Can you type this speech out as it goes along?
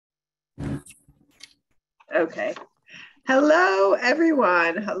Okay. Hello,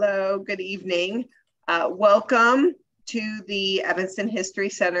 everyone. Hello, good evening. Welcome to the Evanston History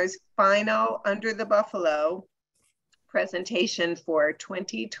Center's final Under the Buffalo presentation for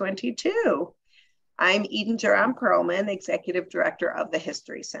 2022. I'm Eden Jerome Perlman, Executive Director of the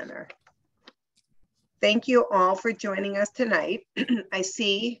History Center. Thank you all for joining us tonight. I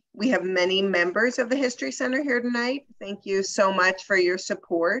see we have many members of the History Center here tonight. Thank you so much for your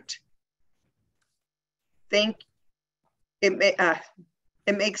support. Admitting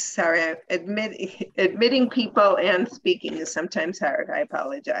people and speaking is sometimes hard. I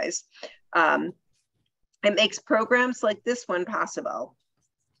apologize. It makes programs like this one possible.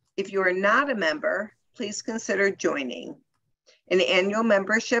 If you are not a member, please consider joining. An annual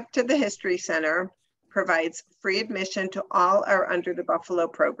membership to the History Center provides free admission to all our Under the Buffalo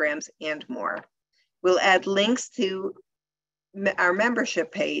programs and more. We'll add links to our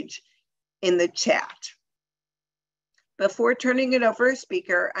membership page in the chat. Before turning it over to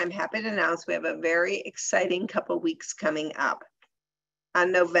speaker, I'm happy to announce we have a very exciting couple weeks coming up.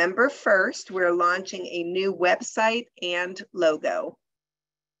 On November 1st, we're launching a new website and logo.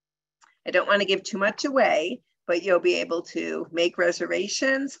 I don't want to give too much away, but you'll be able to make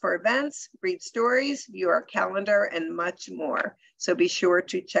reservations for events, read stories, view our calendar, and much more. So be sure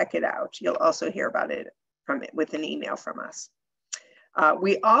to check it out. You'll also hear about it with an email from us.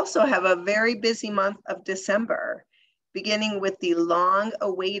 We also have a very busy month of December, beginning with the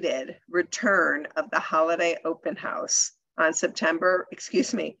long-awaited return of the holiday open house on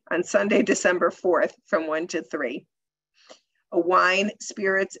Sunday, December 4th from 1 to 3. A wine,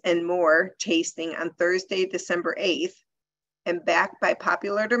 spirits, and more tasting on Thursday, December 8th, and backed by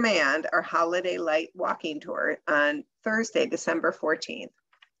popular demand, our holiday light walking tour on Thursday, December 14th.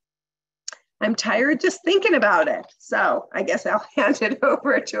 I'm tired just thinking about it. So I guess I'll hand it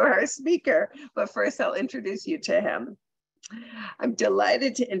over to our speaker, but first I'll introduce you to him. I'm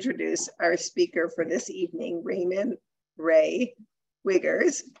delighted to introduce our speaker for this evening, Raymond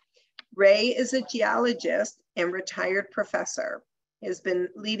Wiggers. Ray is a geologist and retired professor. He has been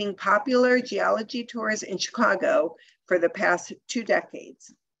leading popular geology tours in Chicago for the past 2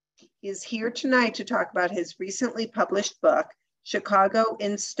 decades. He is here tonight to talk about his recently published book, Chicago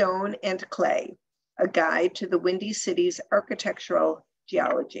in Stone and Clay, a guide to the Windy City's architectural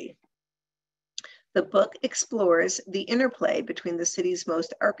geology. The book explores the interplay between the city's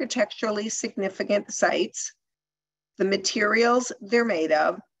most architecturally significant sites, the materials they're made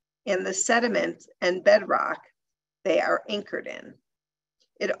of, and the sediments and bedrock they are anchored in.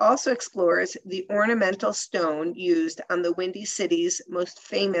 It also explores the ornamental stone used on the Windy City's most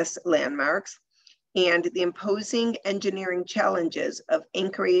famous landmarks and the imposing engineering challenges of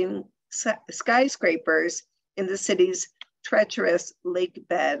anchoring skyscrapers in the city's treacherous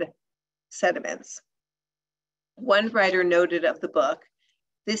lakebed sediments. One writer noted of the book,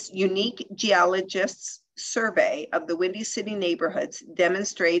 this unique geologist's survey of the Windy City neighborhoods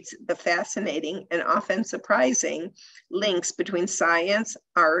demonstrates the fascinating and often surprising links between science,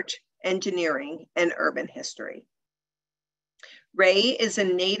 art, engineering, and urban history. Ray is a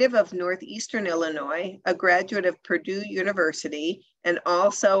native of Northeastern Illinois, a graduate of Purdue University, and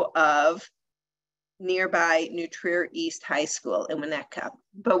also of nearby New Trier East High School in Winnetka,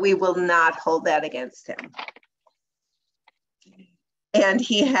 but we will not hold that against him. And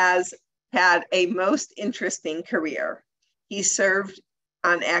he has had a most interesting career. He served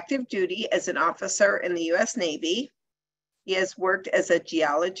on active duty as an officer in the U.S. Navy. He has worked as a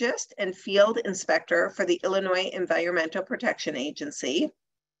geologist and field inspector for the Illinois Environmental Protection Agency,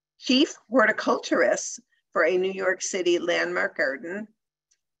 chief horticulturist for a New York City landmark garden,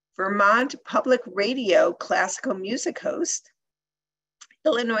 Vermont Public Radio classical music host,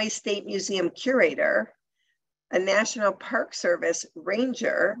 Illinois State Museum curator, a National Park Service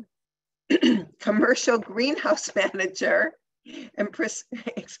ranger, commercial greenhouse manager,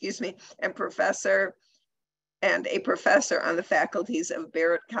 and a professor on the faculties of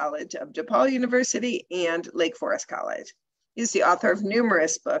Barrett College of DePaul University and Lake Forest College. He's the author of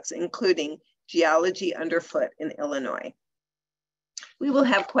numerous books, including Geology Underfoot in Illinois. We will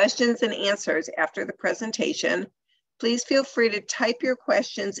have questions and answers after the presentation. Please feel free to type your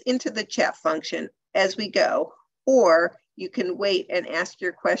questions into the chat function as we go, or you can wait and ask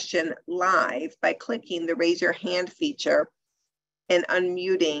your question live by clicking the raise your hand feature and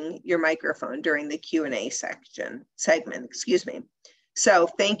unmuting your microphone during the Q&A segment. So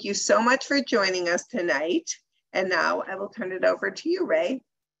thank you so much for joining us tonight. And now I will turn it over to you, Ray.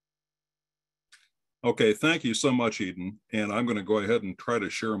 Okay, thank you so much, Eden. And I'm going to go ahead and try to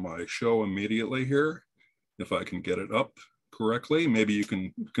share my show immediately here, if I can get it up correctly. Maybe you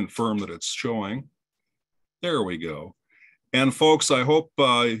can confirm that it's showing. There we go. And folks, I hope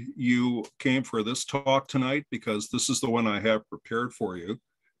you came for this talk tonight because this is the one I have prepared for you.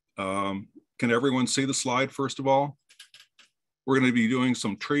 Can everyone see the slide, first of all? We're going to be doing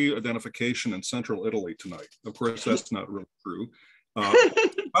some tree identification in central Italy tonight. Of course, that's not really true.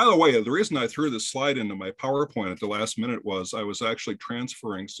 By the way, the reason I threw this slide into my PowerPoint at the last minute was I was actually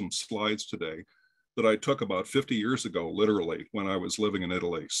transferring some slides today that I took about 50 years ago, literally, when I was living in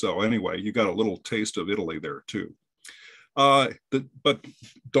Italy. So anyway, you got a little taste of Italy there too. But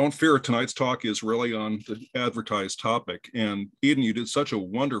don't fear, tonight's talk is really on the advertised topic. And Eden, you did such a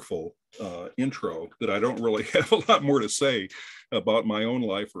wonderful intro that I don't really have a lot more to say about my own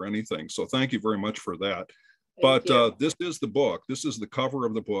life or anything. So thank you very much for that. But this is the book. This is the cover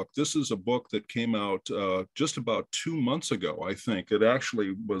of the book. This is a book that came out just about 2 months ago, I think. It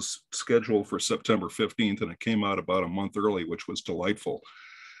actually was scheduled for September 15th, and it came out about a month early, which was delightful.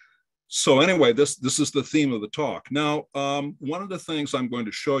 So anyway, this is the theme of the talk. Now, one of the things I'm going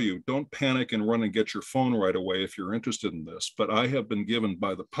to show you, don't panic and run and get your phone right away if you're interested in this, but I have been given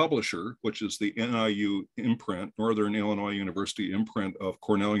by the publisher, which is the NIU imprint, Northern Illinois University imprint of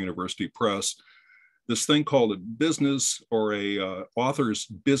Cornell University Press, this thing called a business or a author's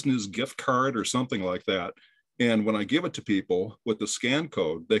business gift card or something like that. And when I give it to people with the scan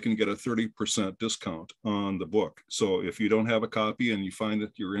code, they can get a 30% discount on the book. So if you don't have a copy and you find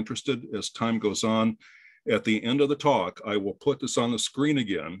that you're interested, as time goes on, at the end of the talk, I will put this on the screen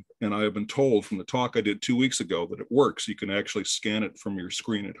again. And I have been told from the talk I did 2 weeks ago that it works. You can actually scan it from your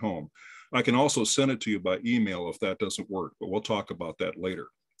screen at home. I can also send it to you by email if that doesn't work, but we'll talk about that later.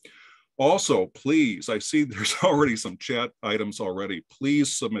 Also, please, I see there's already some chat items already.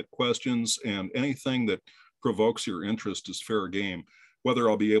 Please submit questions, and anything that provokes your interest is fair game. Whether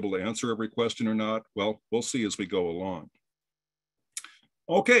I'll be able to answer every question or not, well, we'll see as we go along.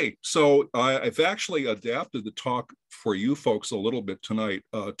 Okay, so I've actually adapted the talk for you folks a little bit tonight.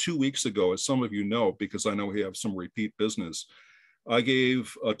 2 weeks ago, as some of you know, because I know we have some repeat business, I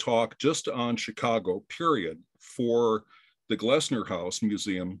gave a talk just on Chicago, period, for the Glessner House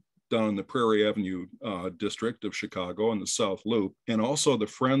Museum down in the Prairie Avenue district of Chicago in the South Loop, and also the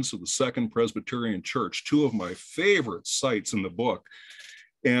Friends of the Second Presbyterian Church, two of my favorite sites in the book.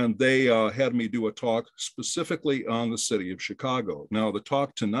 And they had me do a talk specifically on the city of Chicago. Now, the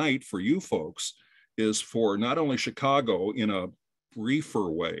talk tonight for you folks is for not only Chicago in a briefer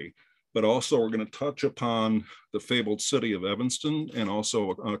way, but also we're going to touch upon the fabled city of Evanston and also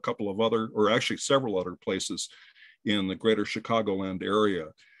a couple of other, or actually several other places in the greater Chicagoland area.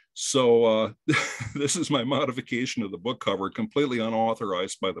 So this is my modification of the book cover, completely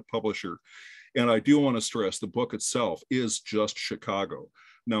unauthorized by the publisher. And I do want to stress the book itself is just Chicago.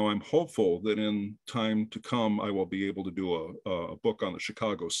 Now, I'm hopeful that in time to come, I will be able to do a book on the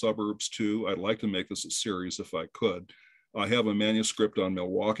Chicago suburbs too. I'd like to make this a series if I could. I have a manuscript on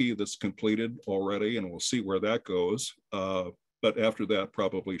Milwaukee that's completed already, and we'll see where that goes. But after that,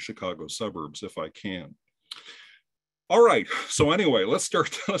 probably Chicago suburbs if I can. All right, so anyway, let's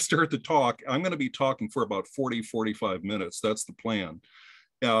start the talk. I'm going to be talking for about 40-45 minutes. That's the plan.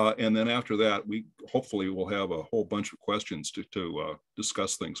 And then after that, we hopefully will have a whole bunch of questions to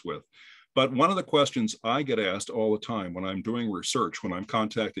discuss things with. But one of the questions I get asked all the time when I'm doing research, when I'm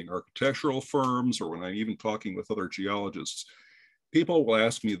contacting architectural firms, or when I'm even talking with other geologists, people will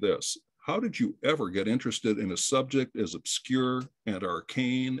ask me this: how did you ever get interested in a subject as obscure and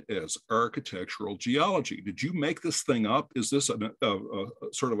arcane as architectural geology? Did you make this thing up? Is this a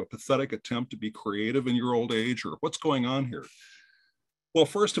sort of a pathetic attempt to be creative in your old age, or what's going on here? Well,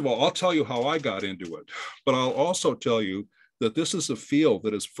 first of all, I'll tell you how I got into it, but I'll also tell you that this is a field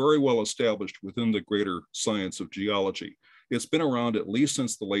that is very well established within the greater science of geology. It's been around at least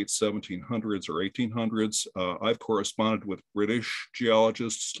since the late 1700s or 1800s. I've corresponded with British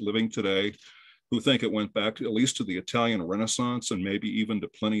geologists living today who think it went back at least to the Italian Renaissance and maybe even to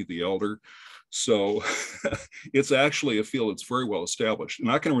Pliny the Elder. So it's actually a field that's very well established.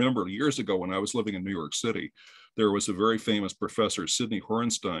 And I can remember years ago when I was living in New York City, there was a very famous professor, Sidney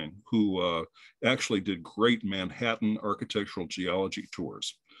Horenstein, who actually did great Manhattan architectural geology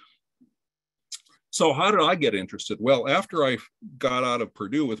tours. So how did I get interested? Well, after I got out of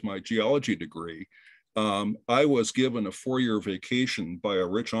Purdue with my geology degree, I was given a 4-year vacation by a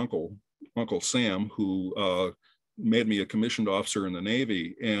rich uncle, Uncle Sam, who made me a commissioned officer in the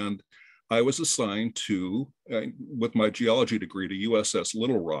Navy. And I was assigned to, with my geology degree, to USS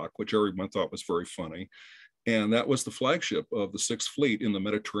Little Rock, which everyone thought was very funny. And that was the flagship of the Sixth Fleet in the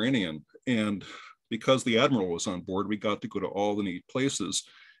Mediterranean. And because the Admiral was on board, we got to go to all the neat places,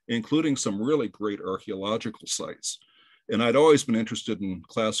 including some really great archaeological sites. And I'd always been interested in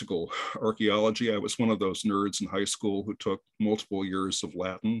classical archaeology. I was one of those nerds in high school who took multiple years of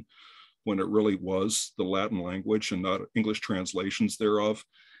Latin when it really was the Latin language and not English translations thereof.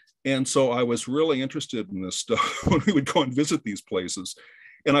 And so I was really interested in this stuff when we would go and visit these places.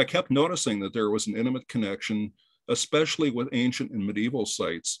 And I kept noticing that there was an intimate connection, especially with ancient and medieval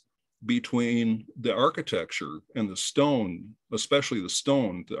sites, between the architecture and the stone, especially the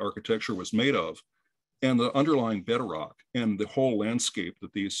stone the architecture was made of, and the underlying bedrock and the whole landscape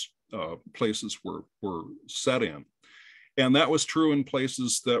that these places were set in. And that was true in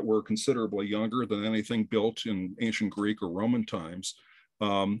places that were considerably younger than anything built in ancient Greek or Roman times.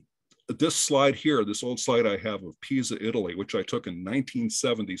 This slide here, this old slide I have of Pisa, Italy, which I took in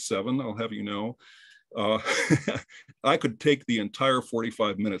 1977, I'll have you know. I could take the entire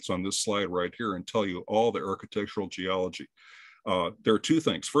 45 minutes on this slide right here and tell you all the architectural geology. There are two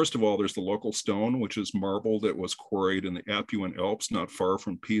things. First of all, there's the local stone, which is marble that was quarried in the Apuan Alps, not far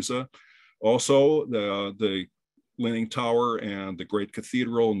from Pisa. Also, the Leaning Tower and the Great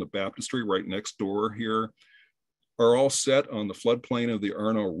Cathedral and the baptistry right next door here are all set on the floodplain of the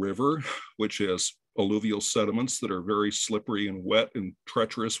Arno River, which has alluvial sediments that are very slippery and wet and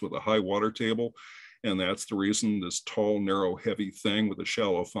treacherous with a high water table. And that's the reason this tall, narrow, heavy thing with a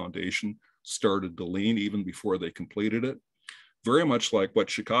shallow foundation started to lean even before they completed it. Very much like what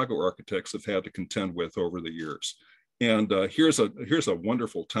Chicago architects have had to contend with over the years. And here's a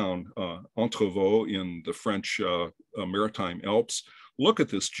wonderful town, Entrevaux in the French Maritime Alps. Look at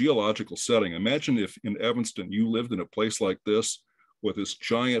this geological setting. Imagine if in Evanston you lived in a place like this with this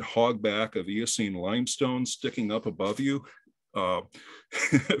giant hogback of Eocene limestone sticking up above you.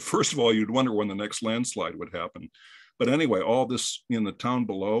 First of all, you'd wonder when the next landslide would happen. But anyway, all this in the town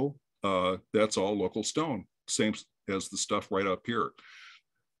below, that's all local stone, same as the stuff right up here.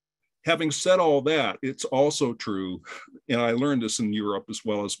 Having said all that, it's also true, and I learned this in Europe as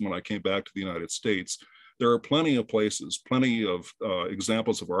well as when I came back to the United States, there are plenty of places, plenty of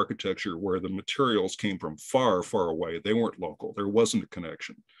examples of architecture where the materials came from far, far away. They weren't local. There wasn't a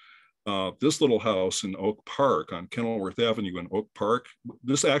connection. This little house in Oak Park on Kenilworth Avenue in Oak Park,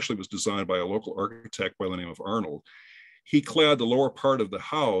 this actually was designed by a local architect by the name of Arnold. He clad the lower part of the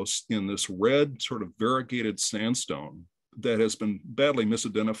house in this red sort of variegated sandstone that has been badly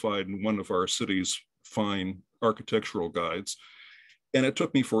misidentified in one of our city's fine architectural guides. And it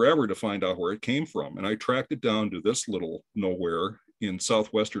took me forever to find out where it came from. And I tracked it down to this little nowhere in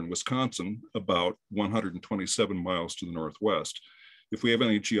southwestern Wisconsin, about 127 miles to the northwest. If we have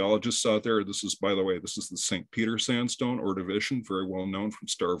any geologists out there, this is, by the way, this is the St. Peter sandstone or division, very well known from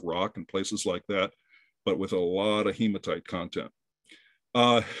Starved Rock and places like that, but with a lot of hematite content.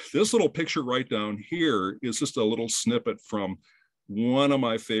 This little picture right down here is just a little snippet from one of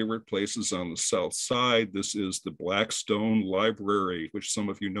my favorite places on the south side. This is the Blackstone Library, which some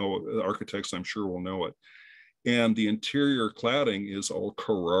of you know, architects I'm sure will know it. And the interior cladding is all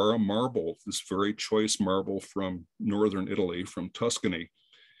Carrara marble, this very choice marble from northern Italy, from Tuscany.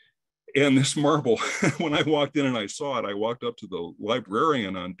 And this marble, when I walked in and I saw it, I walked up to the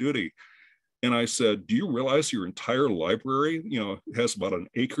librarian on duty and I said, do you realize your entire library, has about an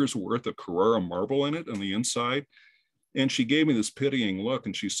acre's worth of Carrara marble in it on the inside? And she gave me this pitying look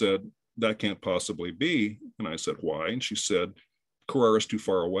and she said, that can't possibly be. And I said, why? And she said, Carrara's too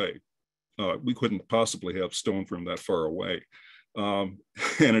far away. We couldn't possibly have stone from that far away. And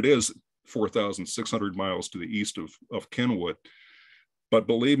it is 4,600 miles to the east of Kenwood. But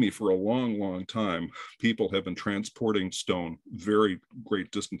believe me, for a long, long time, people have been transporting stone very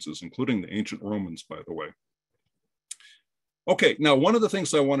great distances, including the ancient Romans, by the way. Okay, now one of the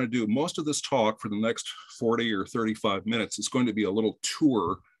things I want to do, most of this talk for the next 40 or 35 minutes is going to be a little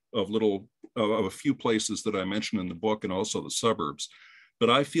tour of a few places that I mentioned in the book and also the suburbs. But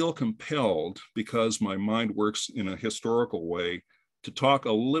I feel compelled, because my mind works in a historical way, to talk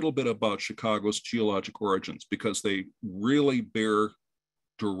a little bit about Chicago's geologic origins, because they really bear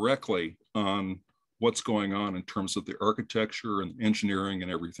directly on what's going on in terms of the architecture and engineering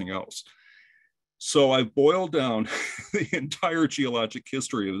and everything else. So I've boiled down the entire geologic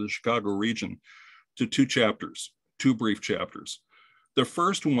history of the Chicago region to two brief chapters. The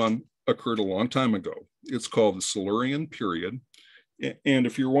first one occurred a long time ago. It's called the Silurian period. And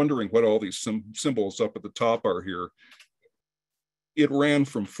if you're wondering what all these symbols up at the top are here, it ran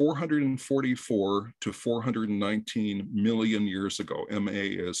from 444 to 419 million years ago. MA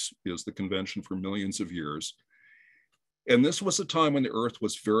is the convention for millions of years. And this was a time when the Earth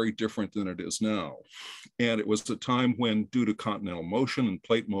was very different than it is now. And it was a time when, due to continental motion and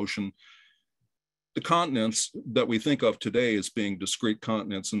plate motion, the continents that we think of today as being discrete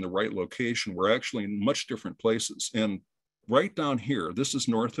continents in the right location were actually in much different places. And right down here, this is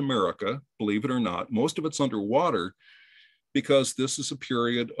North America, believe it or not. Most of it's underwater because this is a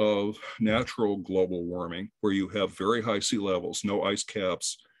period of natural global warming where you have very high sea levels, no ice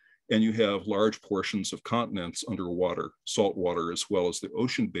caps, and you have large portions of continents underwater, salt water, as well as the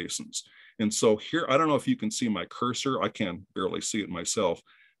ocean basins. And so here, I don't know if you can see my cursor. I can barely see it myself,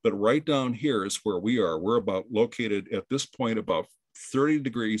 but right down here is where we are. We're about located at this point about 30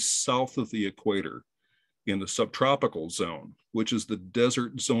 degrees south of the equator in the subtropical zone, which is the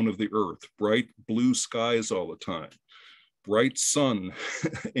desert zone of the earth, bright blue skies all the time, bright sun.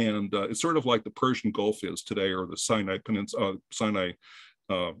 And it's sort of like the Persian Gulf is today, or the Sinai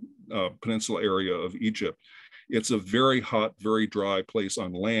Peninsula area of Egypt. It's a very hot, very dry place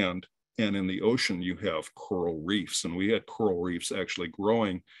on land. And in the ocean, you have coral reefs. And we had coral reefs actually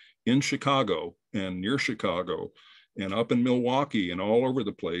growing in Chicago and near Chicago and up in Milwaukee and all over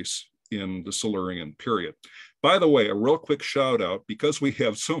the place in the Silurian period. By the way, a real quick shout out, because we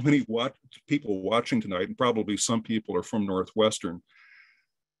have so many people watching tonight, and probably some people are from Northwestern.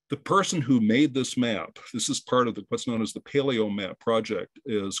 The person who made this map, this is part of what's known as the Paleo Map Project,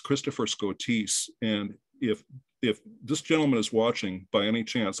 is Christopher Scotese. And if this gentleman is watching by any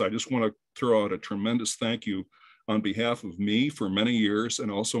chance, I just want to throw out a tremendous thank you on behalf of me for many years, and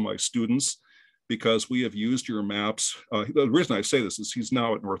also my students, because we have used your maps. The reason I say this is he's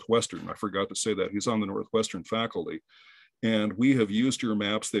now at Northwestern. I forgot to say that. He's on the Northwestern faculty. And we have used your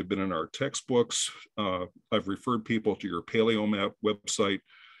maps. They've been in our textbooks. I've referred people to your Paleo Map website.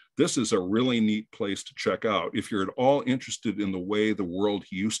 This is a really neat place to check out if you're at all interested in the way the world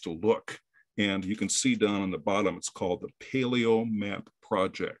used to look. And you can see down on the bottom, it's called the Paleo Map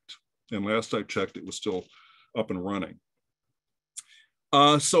Project. And last I checked, it was still up and running.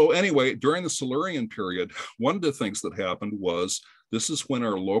 So anyway, during the Silurian period, one of the things that happened was this is when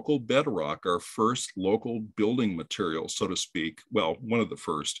our local bedrock, our first local building material, so to speak, well, one of the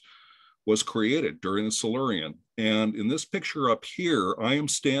first, was created during the Silurian. And in this picture up here, I am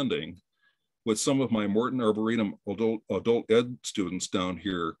standing with some of my Morton Arboretum adult ed students down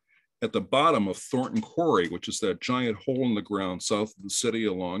here at the bottom of Thornton Quarry, which is that giant hole in the ground south of the city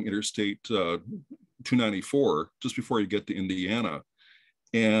along Interstate 294, just before you get to Indiana.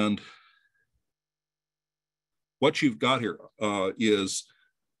 And what you've got here is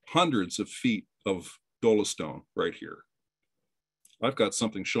hundreds of feet of dolostone right here. I've got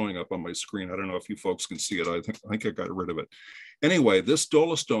something showing up on my screen. I don't know if you folks can see it. I think I got rid of it. Anyway, this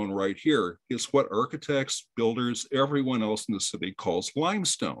dolostone right here is what architects, builders, everyone else in the city calls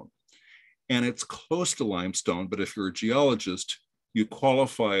limestone. And it's close to limestone, but if you're a geologist, you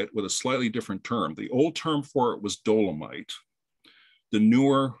qualify it with a slightly different term. The old term for it was dolomite. The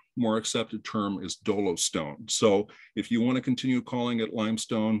newer, more accepted term is dolostone. So if you want to continue calling it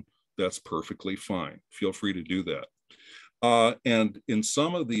limestone, that's perfectly fine. Feel free to do that. And in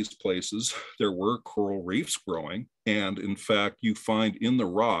some of these places, there were coral reefs growing. And in fact, you find in the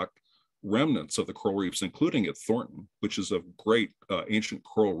rock remnants of the coral reefs, including at Thornton, which is a great ancient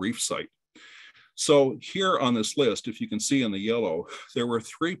coral reef site. So here on this list, if you can see in the yellow, there were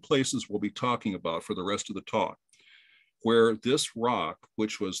 3 places we'll be talking about for the rest of the talk, where this rock,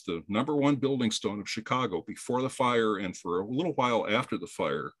 which was the #1 building stone of Chicago before the fire and for a little while after the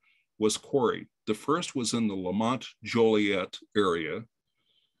fire, was quarried. The first was in the Lamont Joliet area,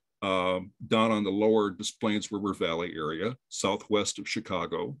 down on the lower Des Plaines River Valley area, southwest of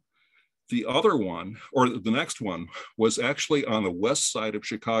Chicago. The other one, or the next one, was actually on the west side of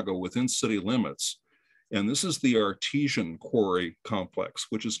Chicago within city limits. And this is the Artesian Quarry Complex,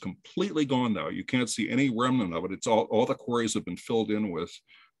 which is completely gone now. You can't see any remnant of it. It's all the quarries have been filled in with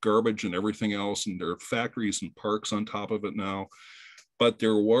garbage and everything else, and there are factories and parks on top of it now. But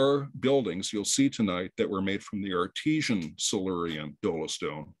there were buildings you'll see tonight that were made from the Artesian Silurian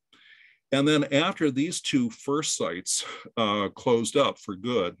dolostone. And then after these 2 first sites closed up for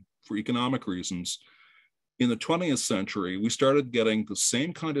good, for economic reasons, in the 20th century, we started getting the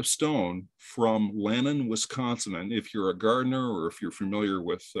same kind of stone from Lannon, Wisconsin. And if you're a gardener or if you're familiar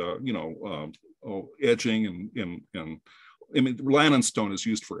with, edging and I mean, Lannon stone is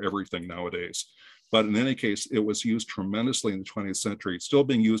used for everything nowadays. But in any case, it was used tremendously in the 20th century. It's still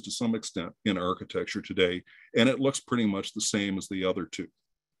being used to some extent in architecture today. And it looks pretty much the same as the other 2.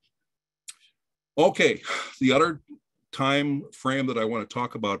 Okay, the other time frame that I want to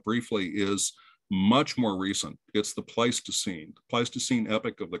talk about briefly is much more recent. It's the Pleistocene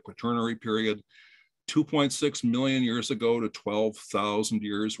epoch of the Quaternary period, 2.6 million years ago to 12,000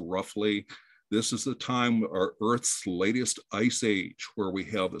 years roughly. This is the time of our Earth's latest ice age, where we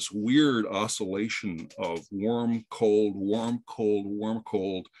have this weird oscillation of warm, cold, warm, cold, warm,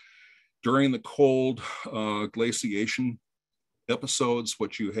 cold. During the cold glaciation episodes.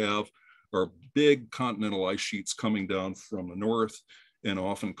 What you have are big continental ice sheets coming down from the north and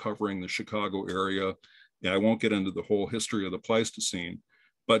often covering the Chicago area. And I won't get into the whole history of the Pleistocene,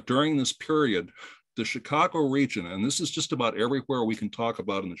 but during this period, the Chicago region, and this is just about everywhere we can talk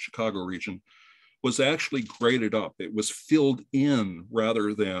about in the Chicago region, was actually graded up. It was filled in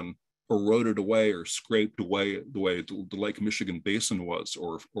rather than eroded away or scraped away the way the Lake Michigan Basin was,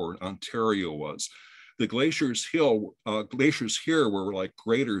 or Ontario was. The glaciers here were like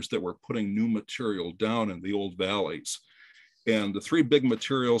graders that were putting new material down in the old valleys. And the three big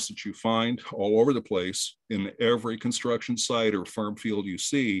materials that you find all over the place in every construction site or farm field you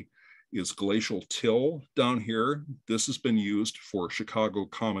see is glacial till down here. This has been used for Chicago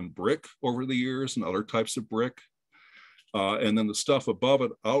common brick over the years and other types of brick. And then the stuff above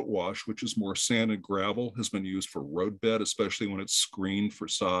it, outwash, which is more sand and gravel, has been used for roadbed, especially when it's screened for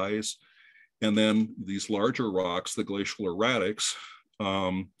size. And then these larger rocks, the glacial erratics,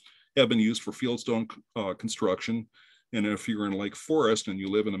 have been used for fieldstone construction. And if you're in Lake Forest and you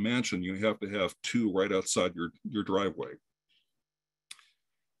live in a mansion, you have to have two right outside your driveway.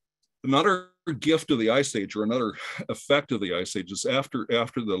 Another gift of the Ice Age, or another effect of the Ice Age, is after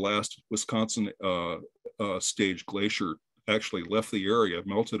the last Wisconsin stage glacier actually left the area,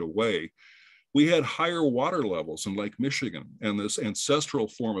 melted away, we had higher water levels in Lake Michigan. And this ancestral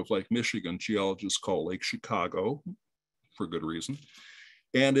form of Lake Michigan, geologists call Lake Chicago, for good reason.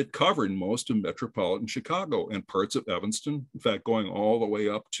 And it covered most of metropolitan Chicago and parts of Evanston, in fact, going all the way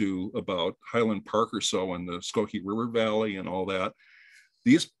up to about Highland Park or so in the Skokie River Valley and all that.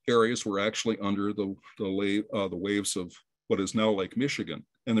 These areas were actually under the waves of what is now Lake Michigan.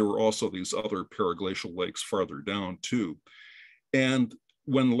 And there were also these other paraglacial lakes farther down too. And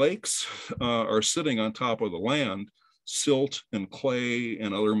when lakes are sitting on top of the land, silt and clay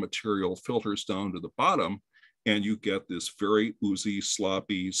and other material filters down to the bottom, and you get this very oozy,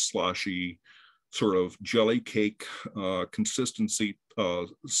 sloppy, sloshy, sort of jelly cake consistency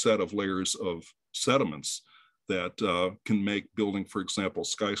set of layers of sediments that can make building, for example,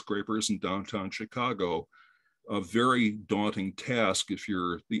 skyscrapers in downtown Chicago a very daunting task if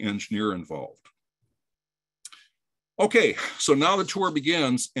you're the engineer involved. Okay, so now the tour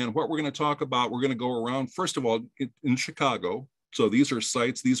begins, and what we're going to talk about, we're going to go around, first of all, in Chicago. So these are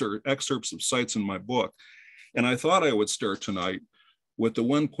sites, these are excerpts of sites in my book. And I thought I would start tonight with the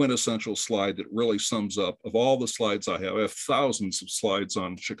one quintessential slide that really sums up, of all the slides I have thousands of slides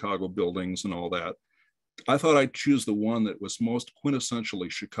on Chicago buildings and all that. I thought I'd choose the one that was most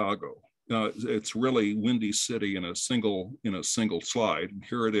quintessentially Chicago. It's really Windy City in a single slide. And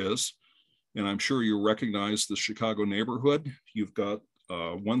here it is. And I'm sure you recognize the Chicago neighborhood. You've got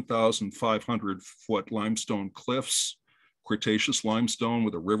 1,500 foot limestone cliffs, Cretaceous limestone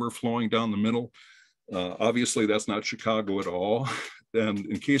with a river flowing down the middle. Obviously, that's not Chicago at all. And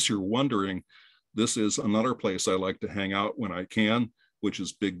in case you're wondering, this is another place I like to hang out when I can, which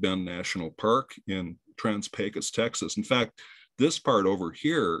is Big Bend National Park in Trans-Pecos, Texas. In fact, this part over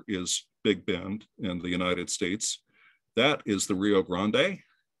here is Big Bend in the United States. That is the Rio Grande,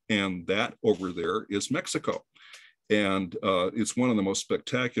 and that over there is Mexico. And it's one of the most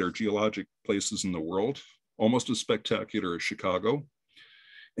spectacular geologic places in the world, almost as spectacular as Chicago.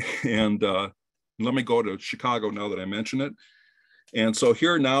 And let me go to Chicago now that I mention it. And so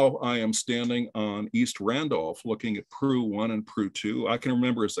here now I am standing on East Randolph looking at Prue 1 and Prue 2. I can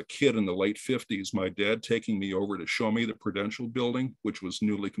remember as a kid in the late 50s, my dad taking me over to show me the Prudential building, which was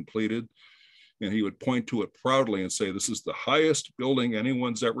newly completed. And he would point to it proudly and say, "This is the highest building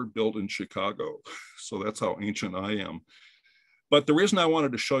anyone's ever built in Chicago." So that's how ancient I am. But the reason I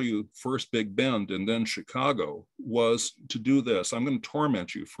wanted to show you first Big Bend and then Chicago was to do this. I'm going to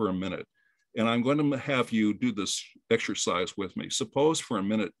torment you for a minute. And I'm going to have you do this exercise with me. Suppose for a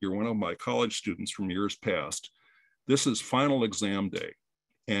minute you're one of my college students from years past. This is final exam day,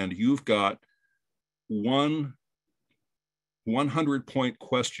 and you've got one 100-point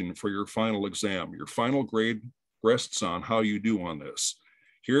question for your final exam. Your final grade rests on how you do on this.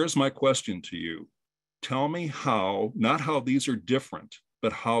 Here's my question to you. Tell me how, not how these are different,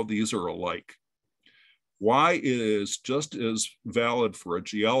 but how these are alike. Why it is just as valid for a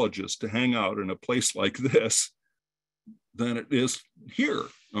geologist to hang out in a place like this than it is here,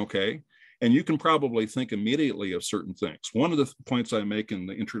 okay? And you can probably think immediately of certain things. One of the points I make in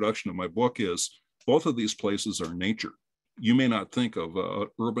the introduction of my book is both of these places are nature. You may not think of an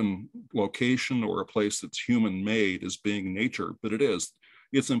urban location or a place that's human-made as being nature, but it is.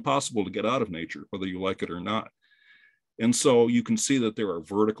 It's impossible to get out of nature, whether you like it or not. And so you can see that there are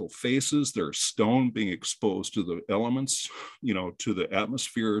vertical faces, there's stone being exposed to the elements, you know, to the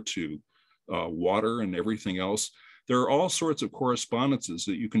atmosphere, to water and everything else. There are all sorts of correspondences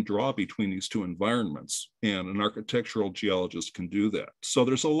that you can draw between these two environments, and an architectural geologist can do that. So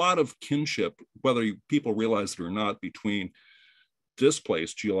there's a lot of kinship, whether people realize it or not, between this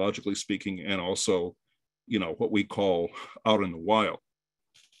place, geologically speaking, and also, you know, what we call out in the wild.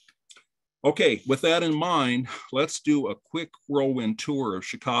 Okay, with that in mind, let's do a quick whirlwind tour of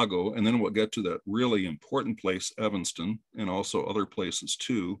Chicago, and then we'll get to that really important place, Evanston, and also other places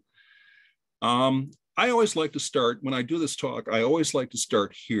too. I always like to start, when I do this talk, I always like to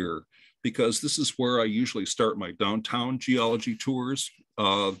start here because this is where I usually start my downtown geology tours.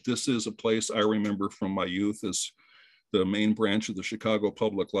 This is a place I remember from my youth as the main branch of the Chicago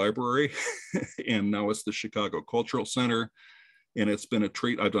Public Library, and now it's the Chicago Cultural Center, and it's been a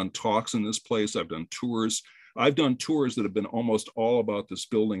treat. I've done talks in this place, I've done tours. I've done tours that have been almost all about this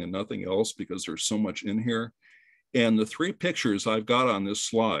building and nothing else because there's so much in here. And the three pictures I've got on this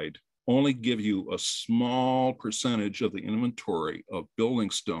slide only give you a small percentage of the inventory of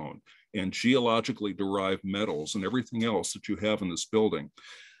building stone and geologically derived metals and everything else that you have in this building.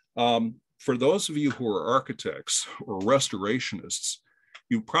 For those of you who are architects or restorationists,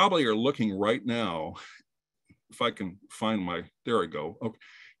 you probably are looking right now, if I can find my, there I go. Okay.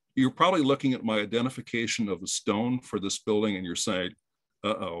 You're probably looking at my identification of the stone for this building and you're saying,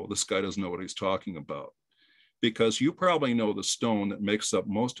 uh-oh, this guy doesn't know what he's talking about. Because you probably know the stone that makes up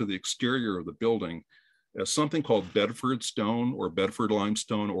most of the exterior of the building as something called Bedford stone or Bedford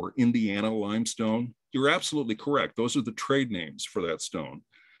limestone or Indiana limestone. You're absolutely correct. Those are the trade names for that stone.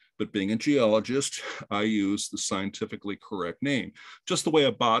 But being a geologist, I use the scientifically correct name, just the way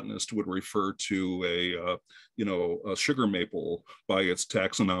a botanist would refer to a sugar maple by its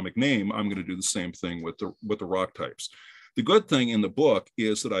taxonomic name. I'm going to do the same thing with the rock types. The good thing in the book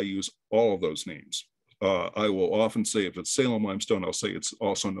is that I use all of those names. I will often say if it's Salem limestone, I'll say it's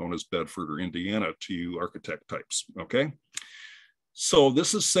also known as Bedford or Indiana to you architect types, okay? So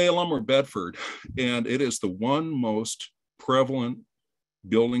this is Salem or Bedford, and it is the one most prevalent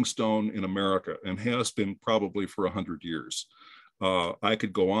building stone in America and has been probably for 100 years. I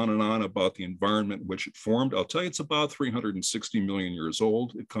could go on and on about the environment in which it formed. I'll tell you, it's about 360 million years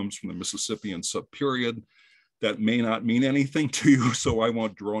old. It comes from the Mississippian subperiod. That may not mean anything to you, so I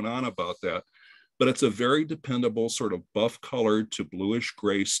won't drone on about that. But it's a very dependable sort of buff colored to bluish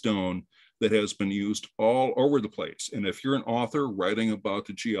gray stone that has been used all over the place. And if you're an author writing about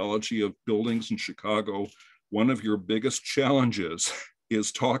the geology of buildings in Chicago, one of your biggest challenges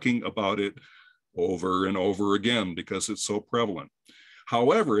is talking about it over and over again because it's so prevalent.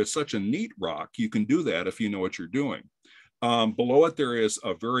 However, it's such a neat rock, you can do that if you know what you're doing. Below it, there is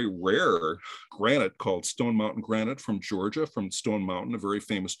a very rare granite called Stone Mountain granite from Georgia, from Stone Mountain, a very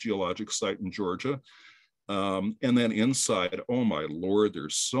famous geologic site in Georgia. And then inside, oh my Lord,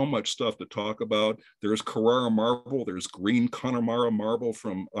 there's so much stuff to talk about. There's Carrara marble, there's green Connemara marble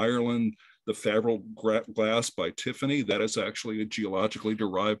from Ireland, the Favril glass by Tiffany. That is actually a geologically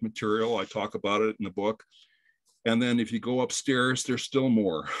derived material. I talk about it in the book. And then if you go upstairs, there's still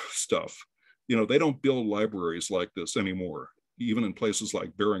more stuff. You know, they don't build libraries like this anymore. Even in places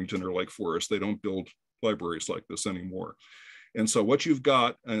like Barrington or Lake Forest, they don't build libraries like this anymore. And so what you've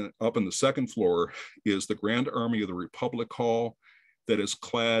got up in the second floor is the Grand Army of the Republic Hall that is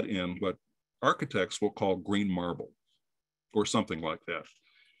clad in what architects will call green marble or something like that.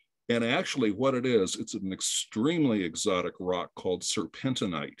 And actually what it is, it's an extremely exotic rock called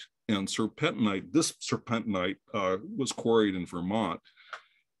serpentinite. And serpentinite, this serpentinite was quarried in Vermont.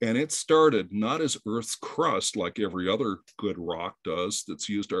 And it started not as Earth's crust, like every other good rock does that's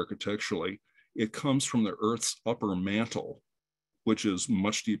used architecturally. It comes from the Earth's upper mantle, which is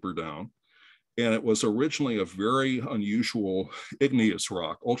much deeper down. And it was originally a very unusual igneous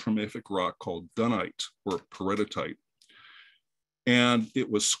rock, ultramafic rock called dunite or peridotite. And it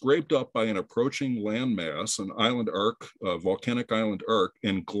was scraped up by an approaching landmass, an island arc, a volcanic island arc,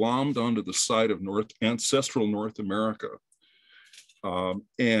 and glommed onto the side of ancestral North America.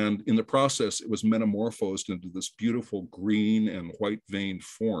 And in the process, it was metamorphosed into this beautiful green and white veined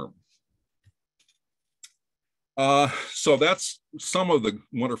form. So that's some of the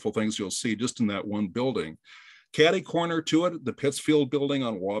wonderful things you'll see just in that one building. Caddy corner to it, the Pittsfield building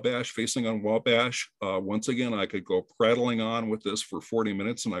on Wabash, facing on Wabash. Once again, I could go prattling on with this for 40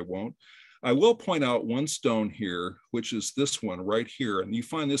 minutes and I won't. I will point out one stone here, which is this one right here. And you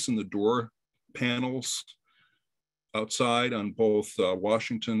find this in the door panels outside on both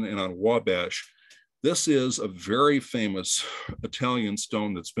Washington and on Wabash. This is a very famous Italian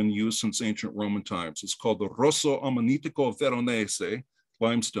stone that's been used since ancient Roman times. It's called the Rosso Ammonitico Veronese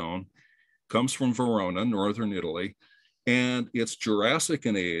limestone. Comes from Verona, northern Italy. And it's Jurassic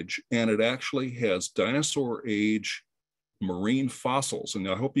in age, and it actually has dinosaur age marine fossils. And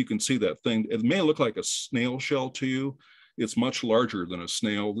I hope you can see that thing. It may look like a snail shell to you. It's much larger than a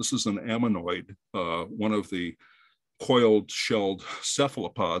snail. This is an ammonoid, one of the coiled shelled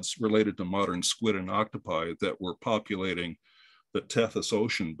cephalopods related to modern squid and octopi that were populating the Tethys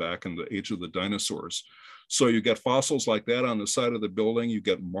Ocean back in the age of the dinosaurs. So you get fossils like that on the side of the building. You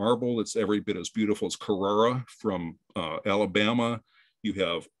get marble that's every bit as beautiful as Carrara from Alabama. You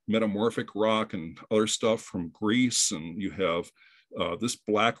have metamorphic rock and other stuff from Greece. And you have this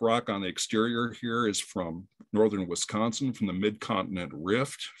black rock on the exterior here is from northern Wisconsin, from the mid-continent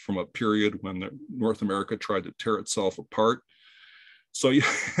rift, from a period when North America tried to tear itself apart. So you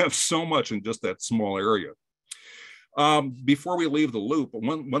have so much in just that small area. Before we leave the loop,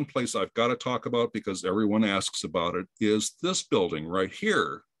 one place I've got to talk about, because everyone asks about it, is this building right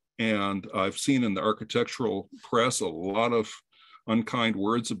here. And I've seen in the architectural press a lot of unkind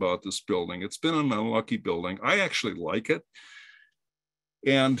words about this building. It's been an unlucky building. I actually like it.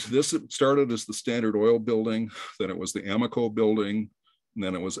 And this started as the Standard Oil building, then it was the Amoco building, and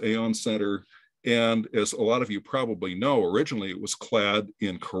then it was Aon Center. And as a lot of you probably know, originally it was clad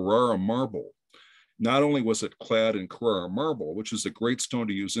in Carrara marble. Not only was it clad in Carrara marble, which is a great stone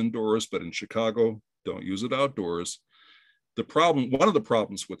to use indoors, but in Chicago, don't use it outdoors. One of the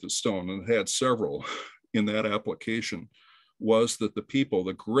problems with the stone, and it had several in that application, was that the people,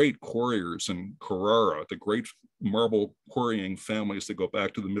 the great quarriers in Carrara, the great marble quarrying families that go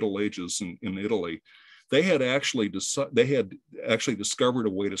back to the Middle Ages in Italy, they had actually discovered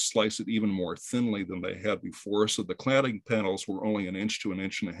a way to slice it even more thinly than they had before. So the cladding panels were only 1 inch to 1.5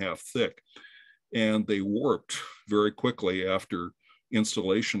 inches thick. And they warped very quickly after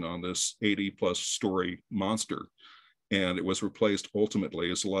installation on this 80+ story monster. And it was replaced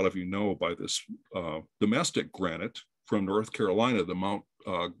ultimately, as a lot of you know, by this domestic granite from North Carolina, the Mount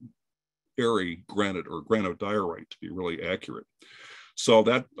Airy granite, or granodiorite to be really accurate. So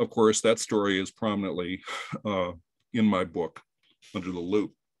that, of course, that story is prominently in my book, Under the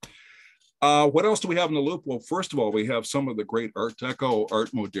Loop. What else do we have in the loop? Well, first of all, we have some of the great Art Deco,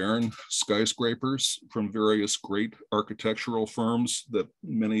 Art Moderne skyscrapers from various great architectural firms that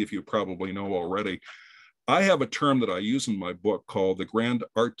many of you probably know already. I have a term that I use in my book called the Grand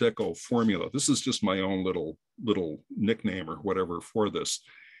Art Deco formula. This is just my own little nickname or whatever for this.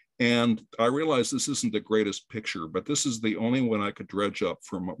 And I realize this isn't the greatest picture, but this is the only one I could dredge up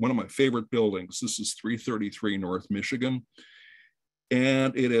from one of my favorite buildings. This is 333 North Michigan.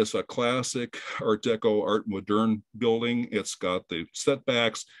 And it is a classic Art Deco, Art Moderne building. It's got the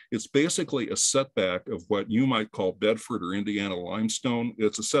setbacks. It's basically a setback of what you might call Bedford or Indiana limestone.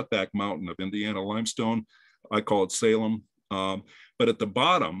 It's a setback mountain of Indiana limestone. I call it Salem. But at the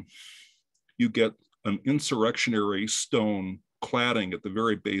bottom, you get an insurrectionary stone cladding at the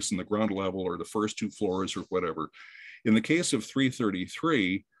very base in the ground level or the first 2 floors or whatever. In the case of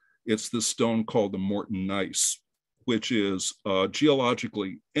 333, it's this stone called the Morton Gneiss, which is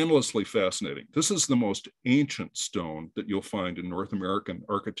geologically endlessly fascinating. This is the most ancient stone that you'll find in North American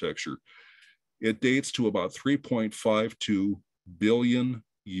architecture. It dates to about 3.52 billion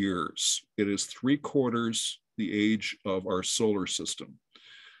years. It is 3/4 the age of our solar system.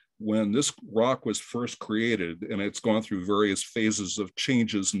 When this rock was first created, and it's gone through various phases of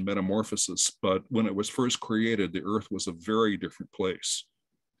changes and metamorphosis, but when it was first created, the Earth was a very different place.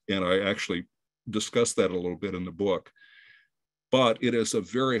 And I actually discuss that a little bit in the book. But it is a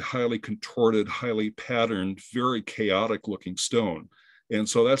very highly contorted, highly patterned, very chaotic looking stone. And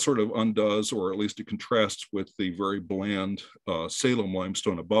so that sort of undoes, or at least it contrasts with the very bland Salem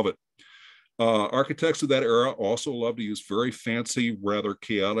limestone above it. Architects of that era also love to use very fancy, rather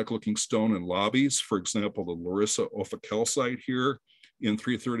chaotic looking stone in lobbies. For example, the Larissa Ophicalcite here in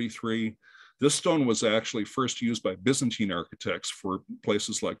 333. This stone was actually first used by Byzantine architects for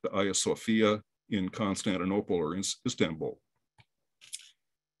places like the Hagia Sophia in Constantinople or in Istanbul.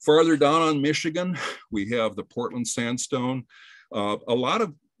 Farther down on Michigan, we have the Portland sandstone. A lot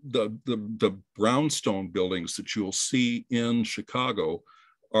of the brownstone buildings that you'll see in Chicago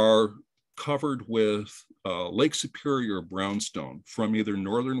are covered with Lake Superior brownstone from either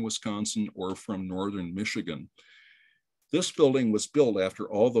northern Wisconsin or from northern Michigan. This building was built after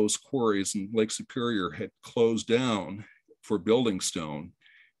all those quarries in Lake Superior had closed down for building stone.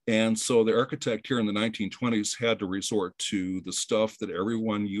 And so the architect here in the 1920s had to resort to the stuff that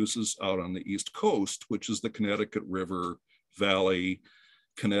everyone uses out on the East Coast, which is the Connecticut River Valley,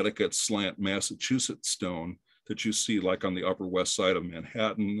 Connecticut slant Massachusetts stone that you see like on the Upper West Side of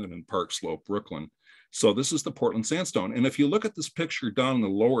Manhattan and in Park Slope, Brooklyn. So this is the Portland sandstone. And if you look at this picture down in the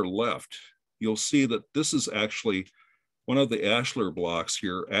lower left, you'll see that this is actually one of the ashlar blocks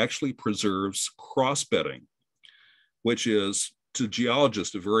here actually preserves crossbedding, which is, to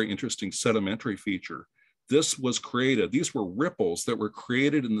geologists, a very interesting sedimentary feature. This was created, these were ripples that were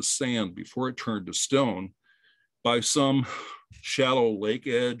created in the sand before it turned to stone by some shallow lake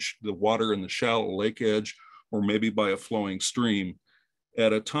edge, the water in the shallow lake edge, or maybe by a flowing stream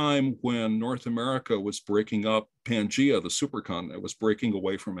at a time when North America was breaking up. Pangaea, the supercontinent, was breaking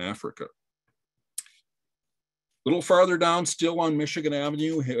away from Africa. A little farther down, still on Michigan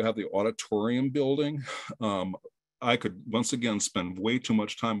Avenue, you have the auditorium building. I could once again spend way too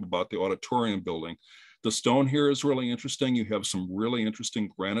much time about the auditorium building. The stone here is really interesting. You have some really interesting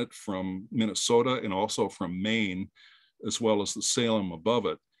granite from Minnesota and also from Maine, as well as the Salem above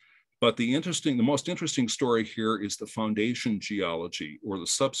it. But the most interesting story here is the foundation geology, or the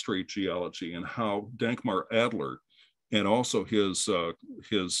substrate geology, and how Dankmar Adler and also his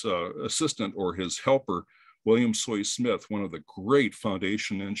assistant or his helper, William Soy Smith, one of the great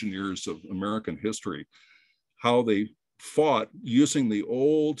foundation engineers of American history, how they fought using the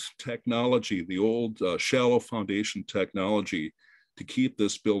old technology, the old shallow foundation technology, to keep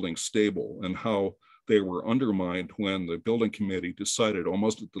this building stable, and how they were undermined when the building committee decided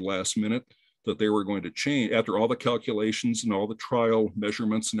almost at the last minute that they were going to change. After all the calculations and all the trial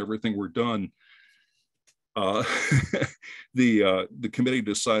measurements and everything were done, the committee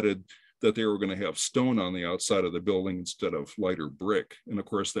decided that they were going to have stone on the outside of the building instead of lighter brick. And of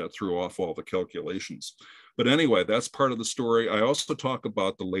course, that threw off all the calculations. But anyway, that's part of the story. I also talk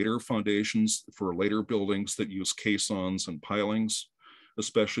about the later foundations for later buildings that use caissons and pilings,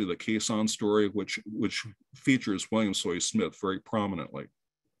 especially the caisson story, which features William Soy Smith very prominently.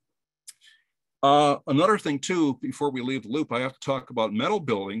 Another thing too, before we leave the loop, I have to talk about metal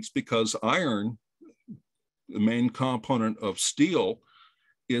buildings, because iron, the main component of steel,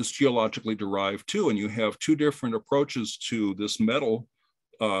 is geologically derived too. And you have two different approaches to this metal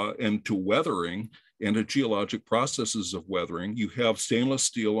and to weathering and to geologic processes of weathering. You have stainless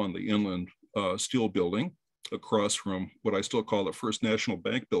steel on the inland steel building across from what I still call the First National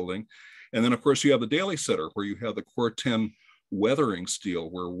Bank building. And then of course you have the Daly Center, where you have the Core 10 weathering steel,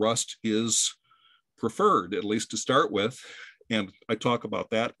 where rust is preferred, at least to start with. And I talk about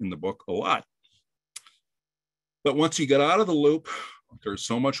that in the book a lot. But once you get out of the loop, there's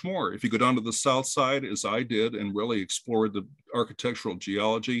so much more. If you go down to the south side, as I did, and really explored the architectural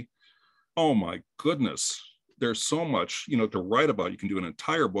geology, oh my goodness, there's so much, to write about. You can do an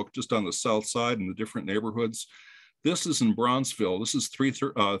entire book just on the south side and the different neighborhoods. This is in Bronzeville. This is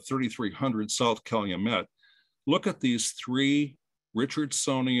 3300 South Calumet. Look at these three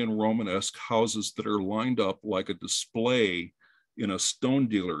Richardsonian Romanesque houses that are lined up like a display in a stone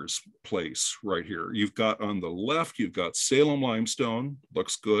dealer's place right here. You've got on the left, you've got Salem limestone,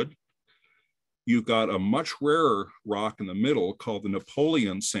 looks good. You've got a much rarer rock in the middle called the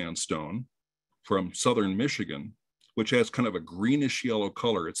Napoleon sandstone from southern Michigan, which has kind of a greenish yellow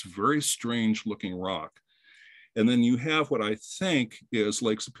color. It's a very strange looking rock. And then you have what I think is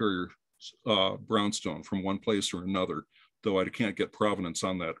Lake Superior brownstone from one place or another, though I can't get provenance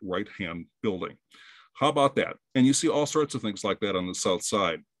on that right-hand building. How about that? And you see all sorts of things like that on the south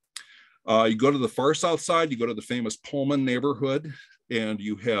side. You go to the far south side, you go to the famous Pullman neighborhood, and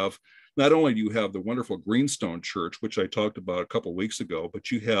you have, not only do you have the wonderful Greenstone Church, which I talked about a couple of weeks ago, but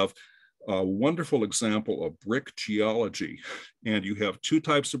you have a wonderful example of brick geology. And you have two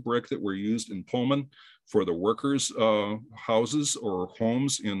types of brick that were used in Pullman for the workers' houses or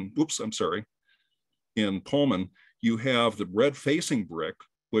homes in Pullman. You have the red facing brick,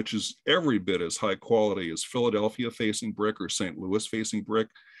 which is every bit as high quality as Philadelphia facing brick or St. Louis facing brick.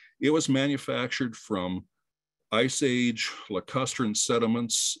 It was manufactured from Ice Age lacustrine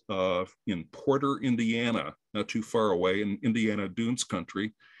sediments in Porter, Indiana, not too far away in Indiana Dunes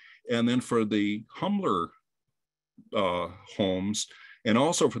country. And then for the humbler homes, and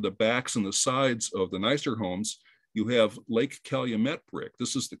also for the backs and the sides of the nicer homes, you have Lake Calumet brick.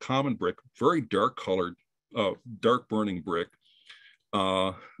 This is the common brick, very dark colored, dark burning brick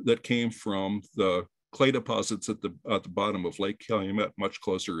that came from the clay deposits at the bottom of Lake Calumet, much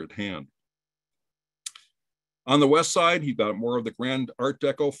closer at hand. On the west side, you've got more of the grand Art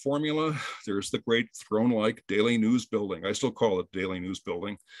Deco formula. There's the great throne-like Daily News building. I still call it Daily News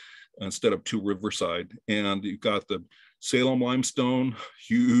building instead of 2 Riverside. And you've got the Salem limestone,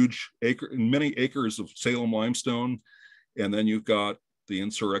 huge many acres of Salem limestone. And then you've got the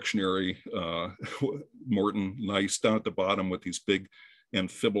insurrectionary Morton gneiss down at the bottom with these big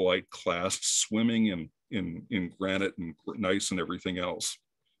amphibolite clasts swimming in granite and gneiss and everything else.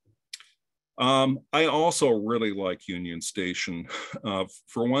 I also really like Union Station.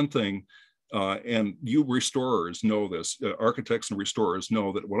 For one thing, And you restorers know this, architects and restorers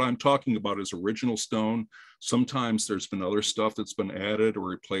know that what I'm talking about is original stone. Sometimes there's been other stuff that's been added or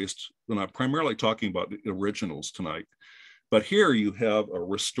replaced, and I'm primarily talking about the originals tonight. But here you have a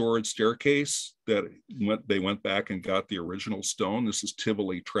restored staircase that they went back and got the original stone. This is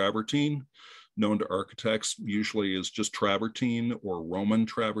Tivoli travertine, known to architects usually as just travertine or Roman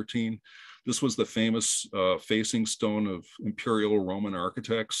travertine. This was the famous facing stone of Imperial Roman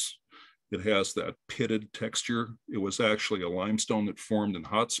architects. It has that pitted texture. It was actually a limestone that formed in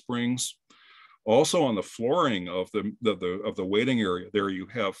hot springs. Also on the flooring of the waiting area there, you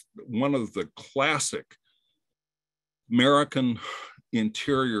have one of the classic American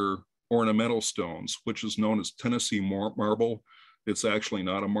interior ornamental stones, which is known as Tennessee marble. It's actually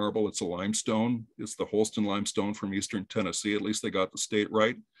not a marble, it's a limestone. It's the Holston limestone from Eastern Tennessee. At least they got the state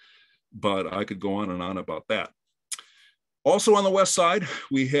right, but I could go on and on about that. Also on the west side,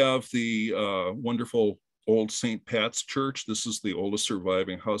 we have the wonderful old St. Pat's Church. This is the oldest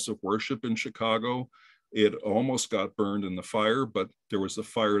surviving house of worship in Chicago. It almost got burned in the fire, but there was a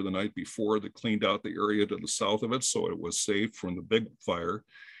fire the night before that cleaned out the area to the south of it, so it was safe from the big fire.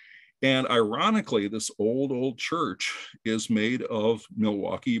 And ironically, this old church is made of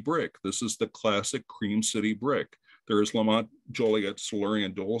Milwaukee brick. This is the classic Cream City brick. There is Lamont, Joliet,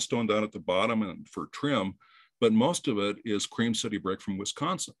 Silurian, Dolostone down at the bottom and for trim, but most of it is Cream City brick from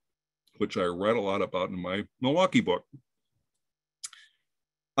Wisconsin, which I read a lot about in my Milwaukee book.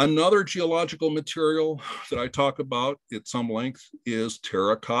 Another geological material that I talk about at some length is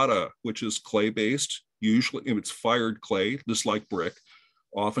terracotta, which is clay-based. Usually it's fired clay, just like brick,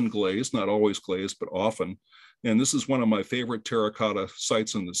 often glazed, not always glazed, but often. And this is one of my favorite terracotta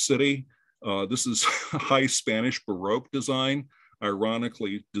sites in the city. This is high Spanish Baroque design,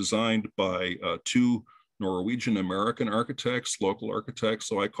 ironically designed by two Norwegian American architects, local architects.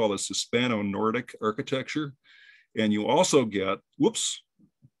 So I call this Hispano-Nordic architecture. And you also get, whoops,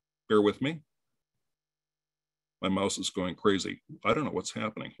 bear with me. My mouse is going crazy. I don't know what's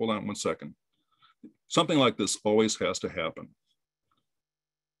happening. Hold on one second. Something like this always has to happen.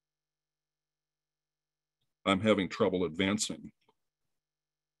 I'm having trouble advancing.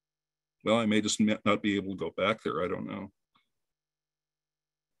 Well, I may just not be able to go back there. I don't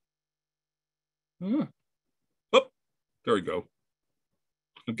know. Oh, there we go.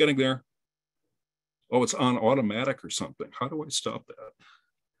 I'm getting there. Oh, it's on automatic or something. How do I stop that?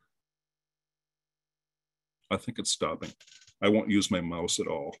 I think it's stopping. I won't use my mouse at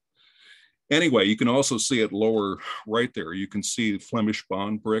all. Anyway, you can also see it lower right there. You can see Flemish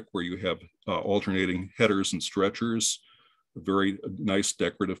bond brick where you have alternating headers and stretchers, a very nice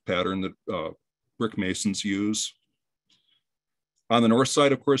decorative pattern that brick masons use. On the north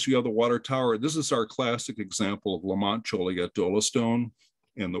side, of course, you have the water tower. This is our classic example of Lamont Joliet Dolostone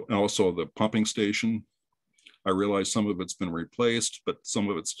and also the pumping station. I realize some of it's been replaced, but some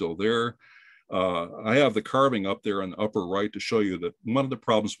of it's still there. I have the carving up there in the upper right to show you that one of the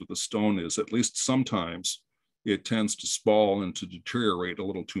problems with the stone is, at least sometimes, it tends to spall and to deteriorate a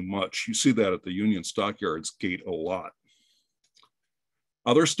little too much. You see that at the Union Stockyards gate a lot.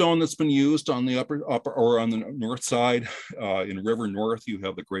 Other stone that's been used on the upper or on the north side, in River North, you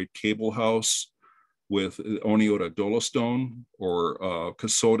have the great cable house with Oneota Dolostone or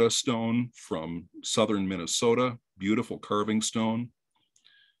Kasota stone from southern Minnesota, beautiful carving stone.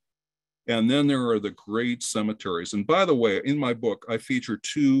 And then there are the great cemeteries. And by the way, in my book, I feature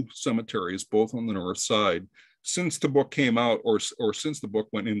two cemeteries, both on the north side. Since the book came out or since the book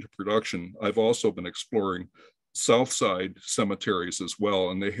went into production, I've also been exploring south side cemeteries as well,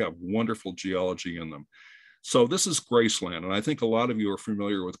 and they have wonderful geology in them. So this is Graceland, and I think a lot of you are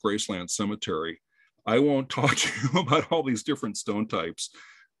familiar with Graceland Cemetery. I won't talk to you about all these different stone types,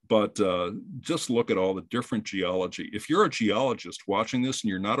 but just look at all the different geology. If you're a geologist watching this and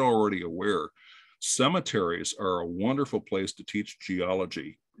you're not already aware, cemeteries are a wonderful place to teach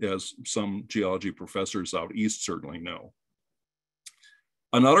geology, as some geology professors out east certainly know.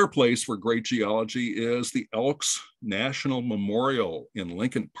 Another place for great geology is the Elks National Memorial in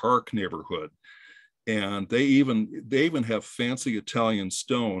Lincoln Park neighborhood. And they even have fancy Italian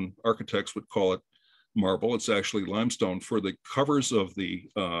stone, architects would call it marble. It's actually limestone for the covers of the,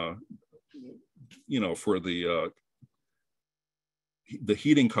 for the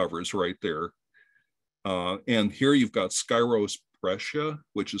heating covers right there. And here you've got Skyros Brescia,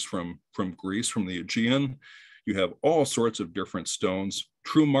 which is from Greece, from the Aegean. You have all sorts of different stones,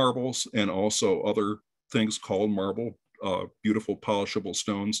 true marbles, and also other things called marble, beautiful polishable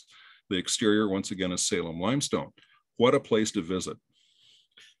stones. The exterior, once again, is Salem limestone. What a place to visit.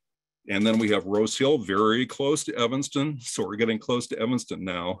 And then we have Rose Hill, very close to Evanston. So we're getting close to Evanston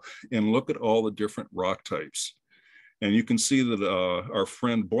now. And look at all the different rock types. And you can see that our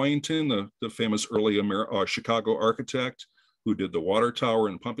friend Boynton, the famous early Chicago architect who did the water tower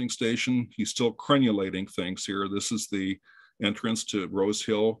and pumping station, he's still crenulating things here. This is the entrance to Rose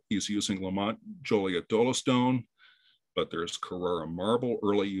Hill. He's using Lamont Joliet Dolostone, but there's Carrara marble,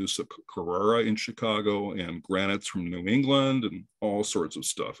 early use of Carrara in Chicago, and granites from New England and all sorts of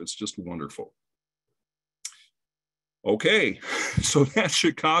stuff. It's just wonderful. Okay, so that's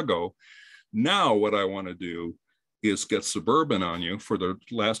Chicago. Now what I want to do is get suburban on you for the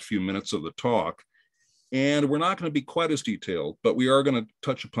last few minutes of the talk. And we're not going to be quite as detailed, but we are going to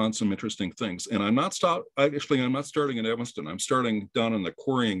touch upon some interesting things. And I'm not starting in Evanston. I'm starting down in the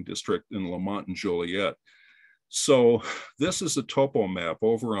quarrying district in Lamont and Joliet. So this is a topo map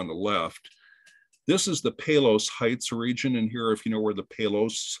over on the left. This is the Palos Heights region in here, if you know where the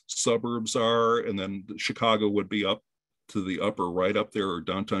Palos suburbs are, and then Chicago would be up to the upper right up there, or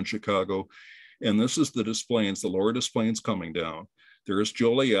downtown Chicago. And this is the Des Plaines, the lower Des Plaines coming down. There's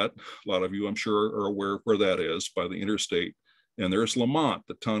Joliet. A lot of you, I'm sure, are aware where that is by the interstate. And there's Lamont,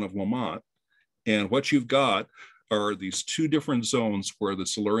 the town of Lamont. And what you've got are these two different zones where the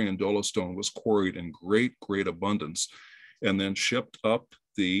Silurian dolostone was quarried in great, great abundance and then shipped up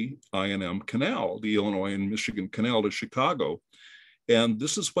the I&M Canal, the Illinois and Michigan Canal, to Chicago. And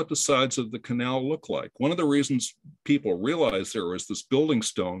this is what the sides of the canal look like. One of the reasons people realized there was this building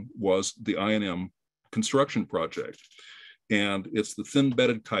stone was the I&M construction project. And it's the thin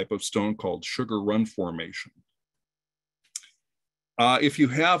bedded type of stone called Sugar Run Formation. If you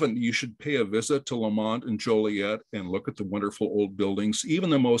haven't, you should pay a visit to Lamont and Joliet and look at the wonderful old buildings. Even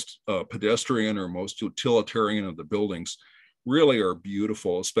the most pedestrian or most utilitarian of the buildings really are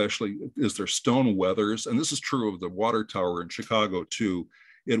beautiful, especially as their stone weathers. And this is true of the water tower in Chicago too.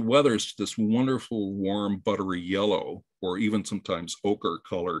 It weathers this wonderful, warm, buttery yellow, or even sometimes ochre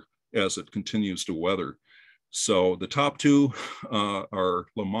color as it continues to weather. So the top two are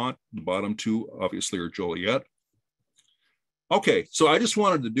Lamont, the bottom two obviously are Joliet. Okay, so I just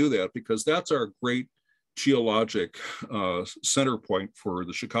wanted to do that because that's our great geologic center point for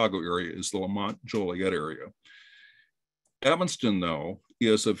the Chicago area, is the Lamont-Joliet area. Evanston, though,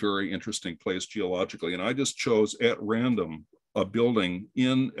 is a very interesting place geologically, and I just chose at random a building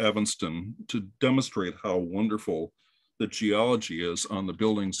in Evanston to demonstrate how wonderful the geology is on the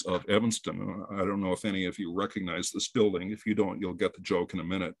buildings of Evanston. I don't know if any of you recognize this building. If you don't, you'll get the joke in a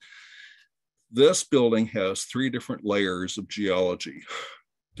minute. This building has three different layers of geology.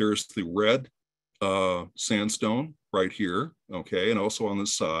 There's the red sandstone right here, okay, and also on the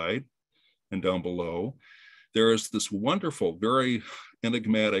side and down below. There is this wonderful, very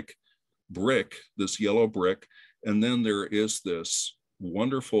enigmatic brick, this yellow brick, and then there is this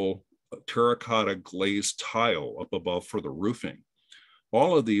wonderful terracotta glazed tile up above for the roofing.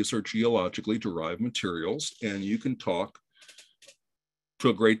 All of these are geologically derived materials, and you can talk to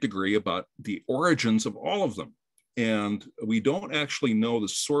a great degree about the origins of all of them. And we don't actually know the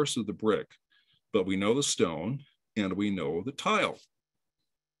source of the brick, but we know the stone and we know the tile.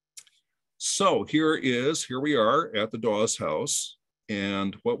 So here we are at the Dawes house.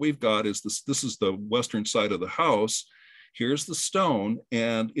 And what we've got is this is the western side of the house. Here's the stone,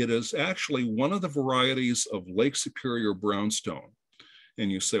 and it is actually one of the varieties of Lake Superior brownstone.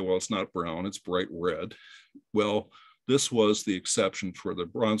 And you say, well, it's not brown, it's bright red. Well, this was the exception for the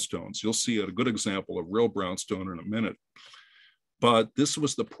brownstones. You'll see a good example of real brownstone in a minute. But this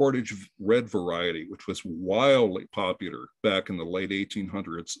was the Portage red variety, which was wildly popular back in the late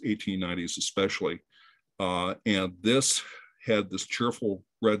 1800s, 1890s especially. And this had this cheerful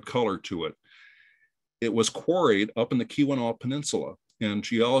red color to it. It was quarried up in the Keweenaw Peninsula, and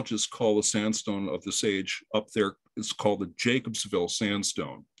geologists call the sandstone of this age up there, it's called the Jacobsville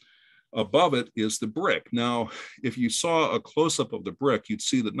sandstone. Above it is the brick. Now, if you saw a close-up of the brick, you'd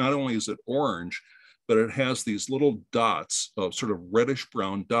see that not only is it orange, but it has these little dots of sort of reddish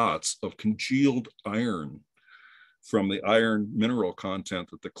brown dots of congealed iron from the iron mineral content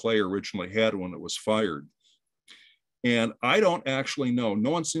that the clay originally had when it was fired. And I don't actually know, no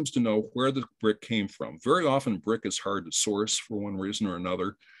one seems to know where the brick came from. Very often brick is hard to source for one reason or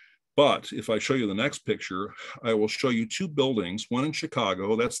another. But if I show you the next picture, I will show you two buildings, one in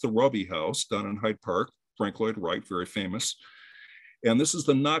Chicago, that's the Robbie House down in Hyde Park, Frank Lloyd Wright, very famous. And this is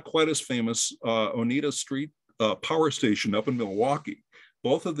the not quite as famous Oneida Street power station up in Milwaukee.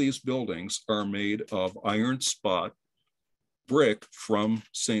 Both of these buildings are made of iron spot brick from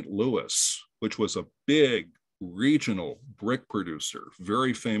St. Louis, which was a big regional brick producer,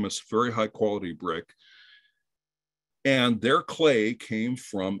 very famous, very high quality brick. And their clay came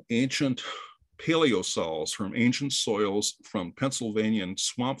from ancient paleosols, from ancient soils from Pennsylvanian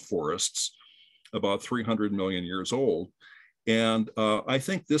swamp forests, about 300 million years old. And I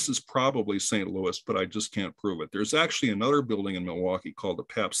think this is probably St. Louis, but I just can't prove it. There's actually another building in Milwaukee called the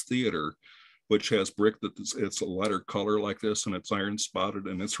Pabst Theater, which has brick that it's a lighter color like this, and it's iron spotted,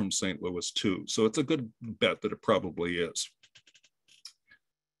 and it's from St. Louis too. So it's a good bet that it probably is.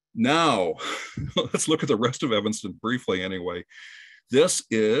 Now, let's look at the rest of Evanston briefly anyway. This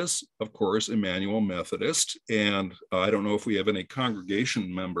is, of course, Emmanuel Methodist, and I don't know if we have any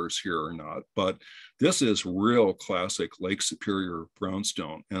congregation members here or not, but this is real classic Lake Superior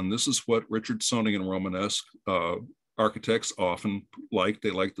brownstone. And this is what Richardsonian and Romanesque architects often like.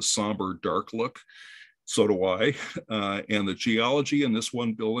 They like the somber, dark look. So do I. And the geology in this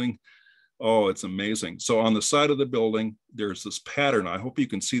one building, oh, it's amazing. So on the side of the building, there's this pattern. I hope you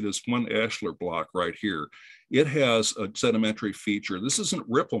can see this one ashlar block right here. It has a sedimentary feature. This isn't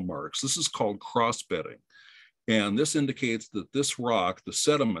ripple marks. This is called cross bedding. And this indicates that this rock, the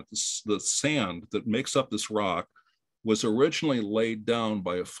sediment, the sand that makes up this rock, was originally laid down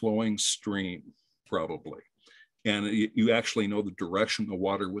by a flowing stream, probably. And you actually know the direction the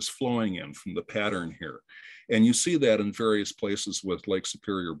water was flowing in from the pattern here. And you see that in various places with Lake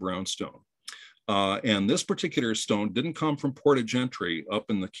Superior brownstone. And this particular stone didn't come from Portage-Gentry up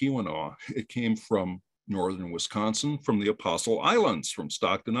in the Keweenaw. It came from northern Wisconsin, from the Apostle Islands, from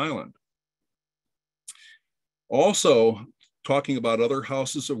Stockton Island. Also, talking about other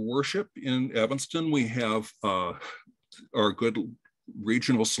houses of worship in Evanston, we have our good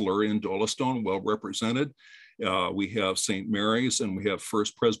regional Silurian dolostone well represented. We have St. Mary's and we have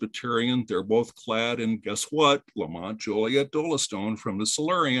First Presbyterian. They're both clad in, guess what, Lamont Joliet dolostone from the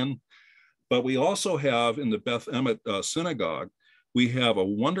Silurian. But we also have in the Beth Emmet Synagogue, we have a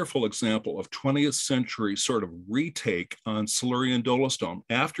wonderful example of 20th century sort of retake on Silurian dolostone.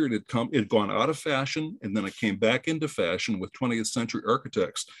 After it had gone out of fashion, and then it came back into fashion with 20th century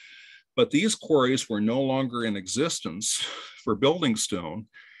architects. But these quarries were no longer in existence for building stone.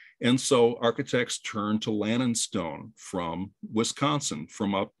 And so architects turned to Lannon stone from Wisconsin,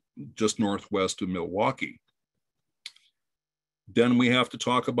 from up just northwest of Milwaukee. Then we have to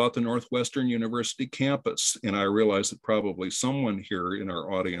talk about the Northwestern University campus. And I realize that probably someone here in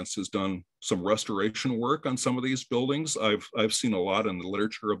our audience has done some restoration work on some of these buildings. I've seen a lot in the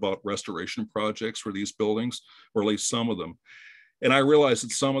literature about restoration projects for these buildings, or at least some of them. And I realize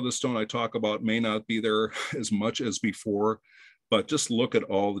that some of the stone I talk about may not be there as much as before, but just look at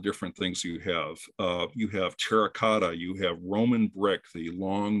all the different things you have. You have terracotta, you have Roman brick, the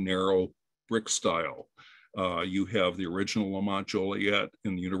long, narrow brick style. You have the original Lamont Joliet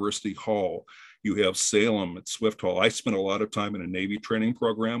in the University Hall. You have Salem at Swift Hall. I spent a lot of time in a Navy training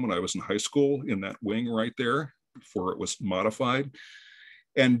program when I was in high school in that wing right there before it was modified.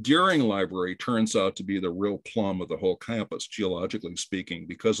 And Deering Library turns out to be the real plum of the whole campus, geologically speaking,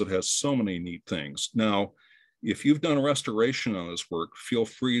 because it has so many neat things. Now, if you've done restoration on this work, feel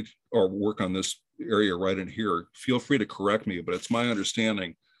free, or work on this area right in here, feel free to correct me, but it's my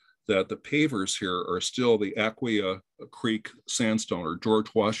understanding that the pavers here are still the Aquia Creek sandstone, or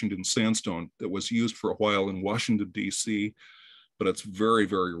George Washington sandstone, that was used for a while in Washington, D.C., but it's very,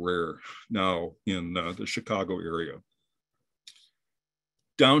 very rare now in the Chicago area.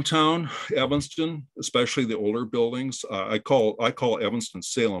 Downtown Evanston, especially the older buildings, I call Evanston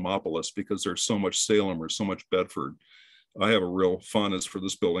Salemopolis because there's so much Salem or so much Bedford. I have a real fondness for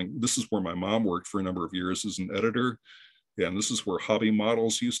this building. This is where my mom worked for a number of years as an editor. And this is where Hobby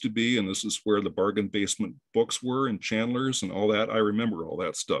Models used to be. And this is where the bargain basement books were, and Chandler's and all that. I remember all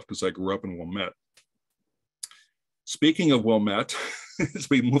that stuff because I grew up in Wilmette. Speaking of Wilmette, as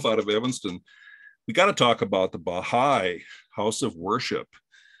we move out of Evanston, we got to talk about the Baha'i House of Worship.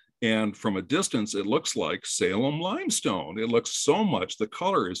 And from a distance, it looks like Salem limestone. It looks so much, the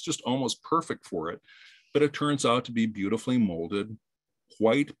color is just almost perfect for it, but it turns out to be beautifully molded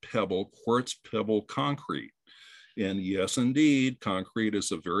white pebble, quartz pebble concrete. And yes, indeed, concrete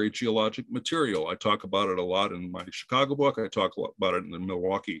is a very geologic material. I talk about it a lot in my Chicago book. I talk a lot about it in the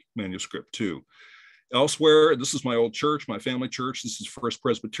Milwaukee manuscript too. Elsewhere, this is my old church, my family church. This is First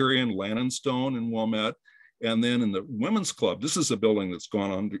Presbyterian, Lannon Stone in Wilmette. And then in the Women's Club, this is a building that's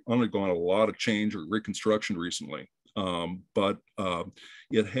undergone a lot of change or reconstruction recently. But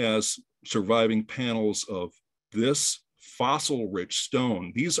it has surviving panels of this fossil-rich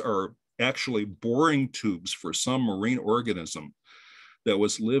stone. These are actually boring tubes for some marine organism that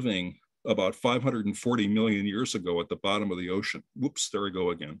was living about 540 million years ago at the bottom of the ocean. Whoops, there we go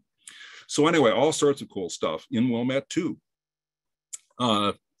again. So anyway, all sorts of cool stuff in Wilmette too.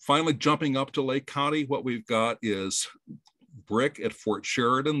 Finally, jumping up to Lake County, what we've got is brick at Fort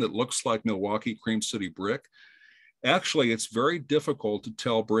Sheridan that looks like Milwaukee Cream City brick. Actually, it's very difficult to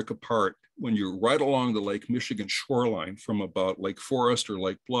tell brick apart when you're right along the Lake Michigan shoreline from about Lake Forest or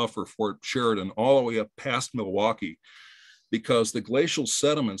Lake Bluff or Fort Sheridan all the way up past Milwaukee, because the glacial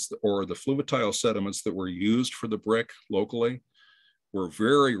sediments or the fluviatile sediments that were used for the brick locally were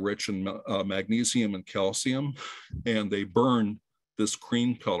very rich in magnesium and calcium, and they burn this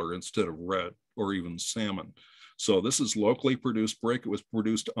cream color instead of red or even salmon. So this is locally produced brick. It was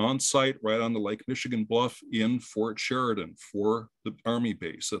produced on site right on the Lake Michigan bluff in Fort Sheridan for the Army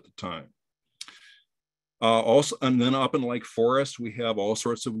base at the time. Also, and then up in Lake Forest, we have all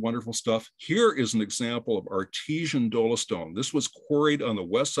sorts of wonderful stuff. Here is an example of artesian dolostone. This was quarried on the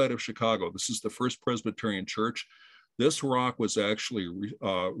west side of Chicago. This is the First Presbyterian Church. This rock was actually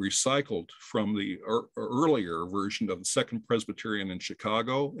recycled from the earlier version of the Second Presbyterian in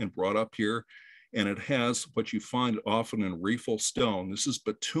Chicago and brought up here. And it has what you find often in reefal stone. This is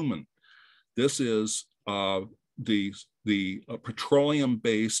bitumen. This is the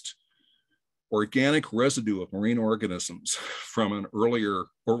petroleum-based organic residue of marine organisms from an earlier,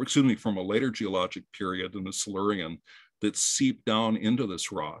 or excuse me, from a later geologic period in the Silurian that seeped down into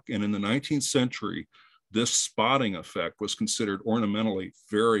this rock. And in the 19th century, this spotting effect was considered ornamentally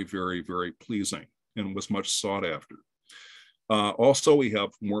very, very, very pleasing and was much sought after. Also, we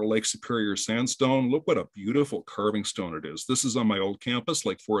have more Lake Superior sandstone. Look what a beautiful carving stone it is. This is on my old campus,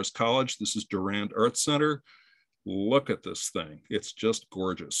 Lake Forest College. This is Durand Arts Center. Look at this thing. It's just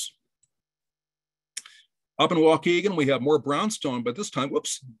gorgeous. Up in Waukegan, we have more brownstone, but this time,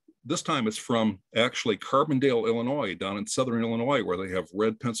 whoops, this time it's from actually Carbondale, Illinois, down in southern Illinois, where they have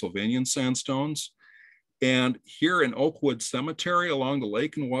red Pennsylvanian sandstones. And here in Oakwood Cemetery along the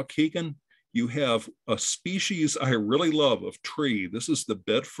lake in Waukegan, you have a species I really love of tree. This is the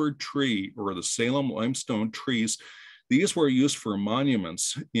Bedford tree, or the Salem limestone trees. These were used for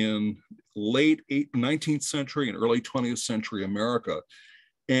monuments in late 19th century and early 20th century America.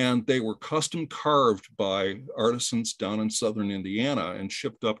 And they were custom carved by artisans down in southern Indiana and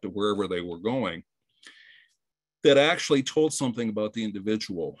shipped up to wherever they were going. That actually told something about the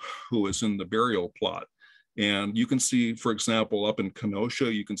individual who was in the burial plot. And you can see, for example, up in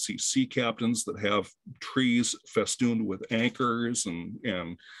Kenosha, you can see sea captains that have trees festooned with anchors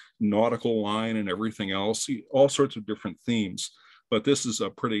and nautical line and everything else, all sorts of different themes. But this is a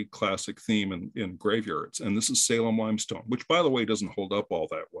pretty classic theme in graveyards. And this is Salem limestone, which, by the way, doesn't hold up all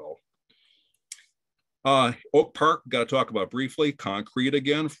that well. Oak Park, got to talk about briefly. Concrete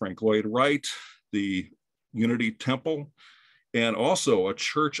again, Frank Lloyd Wright, the Unity Temple, and also a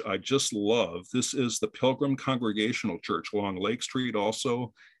church I just love. This is the Pilgrim Congregational Church along Lake Street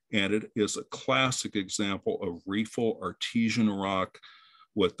also, and it is a classic example of reefal artesian rock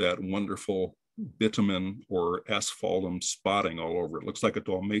with that wonderful bitumen or asphaltum spotting all over. It looks like a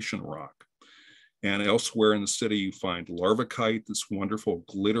Dalmatian rock. And elsewhere in the city, you find larvikite, this wonderful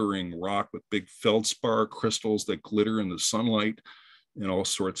glittering rock with big feldspar crystals that glitter in the sunlight, and all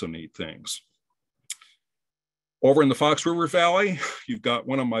sorts of neat things. Over in the Fox River Valley, you've got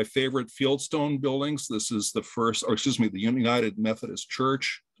one of my favorite fieldstone buildings. This is the the United Methodist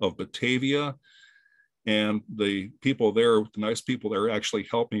Church of Batavia. And the people there, the nice people there, actually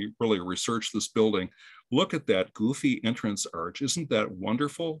helped me really research this building. Look at that goofy entrance arch. Isn't that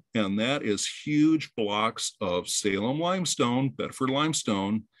wonderful? And that is huge blocks of Salem limestone, Bedford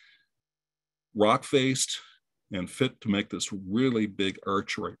limestone, rock-faced and fit to make this really big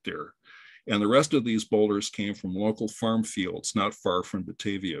arch right there. And the rest of these boulders came from local farm fields not far from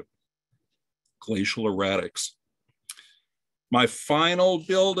Batavia. Glacial erratics. My final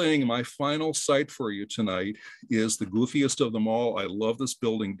building, my final site for you tonight is the goofiest of them all. I love this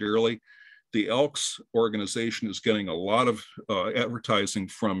building dearly. The Elks organization is getting a lot of advertising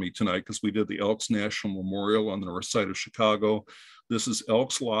from me tonight because we did the Elks National Memorial on the north side of Chicago. This is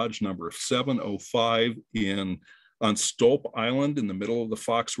Elks Lodge number 705 on Stolp Island in the middle of the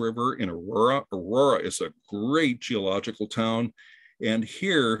Fox River in Aurora. Aurora is a great geological town. And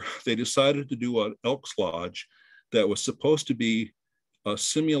here they decided to do an Elks Lodge that was supposed to be a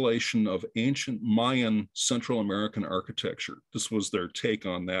simulation of ancient Mayan Central American architecture. This was their take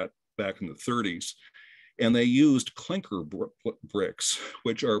on that back in the 30s. And they used clinker bricks,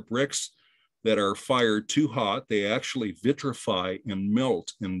 which are bricks that are fired too hot. They actually vitrify and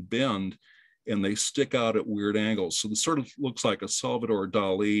melt and bend, and they stick out at weird angles. So this sort of looks like a Salvador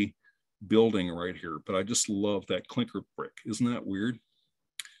Dali building right here, but I just love that clinker brick. Isn't that weird?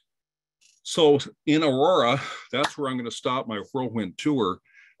 So in Aurora, that's where I'm going to stop my whirlwind tour.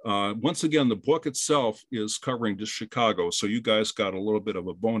 Once again, the book itself is covering just Chicago, so you guys got a little bit of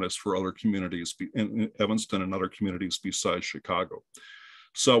a bonus for other communities in Evanston and other communities besides Chicago.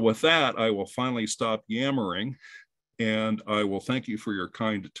 So with that, I will finally stop yammering, and I will thank you for your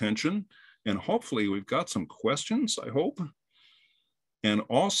kind attention. And hopefully we've got some questions, I hope. And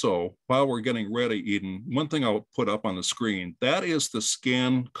also, while we're getting ready, Eden, one thing I'll put up on the screen, that is the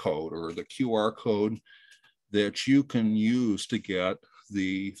scan code or the QR code that you can use to get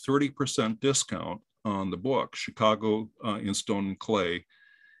the 30% discount on the book, Chicago in Stone and Clay.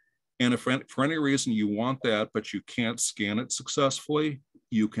 And if for any reason you want that, but you can't scan it successfully,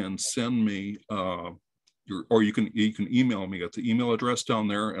 you can send me, or you can email me at the email address down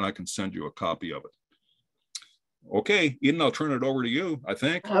there, and I can send you a copy of it. Okay, Eden, I'll turn it over to you, I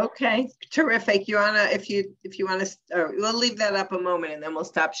think. Okay, terrific. You wanna, if you wanna, we'll leave that up a moment, and then we'll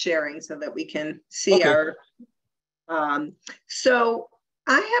stop sharing so that we can see our. So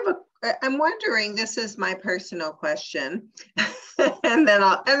I'm wondering. This is my personal question, and then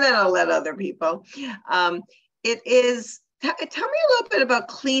I'll let other people. It is. Tell me a little bit about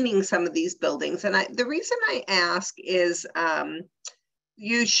cleaning some of these buildings, and the reason I ask is.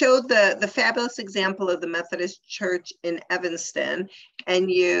 You showed the fabulous example of the Methodist Church in Evanston,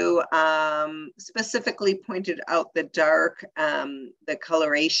 and you specifically pointed out the dark, the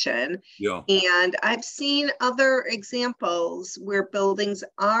coloration. Yeah. And I've seen other examples where buildings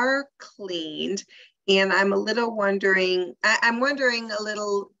are cleaned, and I'm wondering a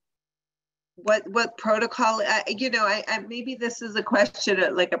little what protocol, maybe this is a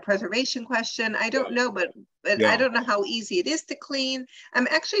question, like a preservation question. I don't know, but I don't know how easy it is to clean. I'm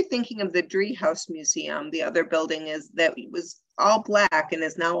actually thinking of the Driehaus Museum. The other building that was all black and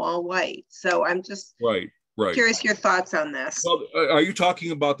is now all white. So I'm just curious your thoughts on this. Well, are you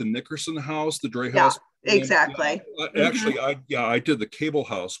talking about the Nickerson House, the Driehaus? Yeah, exactly. Actually, I did the Cable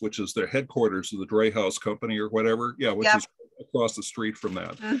House, which is the headquarters of the Driehaus Company or whatever. Yeah, which is across the street from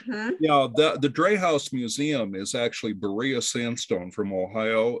that. Yeah, the Driehaus Museum is actually Berea sandstone from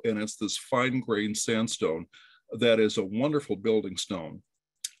Ohio, and it's this fine-grained sandstone that is a wonderful building stone.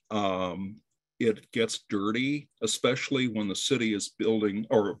 It gets dirty, especially when the city is building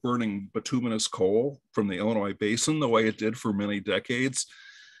or burning bituminous coal from the Illinois Basin, the way it did for many decades.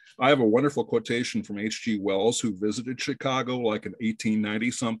 I have a wonderful quotation from H.G. Wells, who visited Chicago like in 1890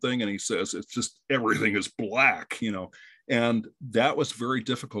 something, and he says, it's just everything is black, and that was very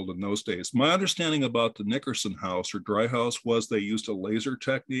difficult in those days. My understanding about the Nickerson House or Driehaus was they used a laser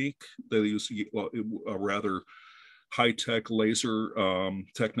technique. They used a rather high-tech laser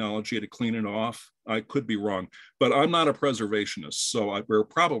technology to clean it off. I could be wrong, but I'm not a preservationist, so there are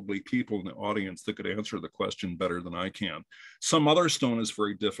probably people in the audience that could answer the question better than I can. Some other stone is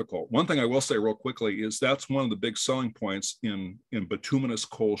very difficult. One thing I will say real quickly is that's one of the big selling points in bituminous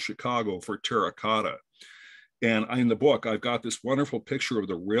coal Chicago for terracotta. And in the book, I've got this wonderful picture of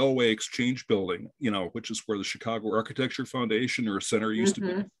the Railway Exchange Building, which is where the Chicago Architecture Foundation or Center used to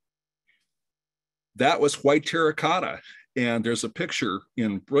be. That was white terracotta. And there's a picture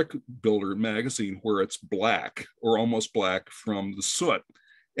in Brick Builder magazine where it's black or almost black from the soot.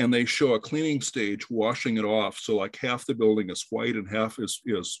 And they show a cleaning stage washing it off. So like half the building is white and half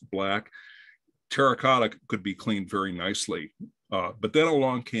is black. Terracotta could be cleaned very nicely. But then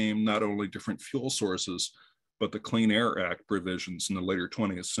along came not only different fuel sources, but the Clean Air Act provisions in the later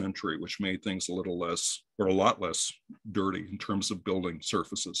 20th century, which made things a lot less dirty in terms of building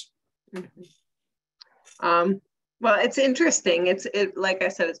surfaces. Well, it's interesting. Like I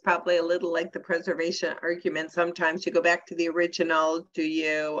said, it's probably a little like the preservation argument. Sometimes you go back to the original. Do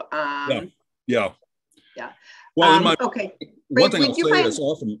you? Yeah. Well, okay. One thing I'll say is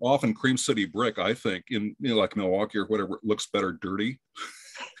often Cream City brick, I think, in like Milwaukee or whatever, it looks better dirty.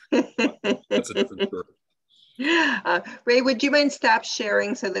 That's a different story. Ray, would you mind stop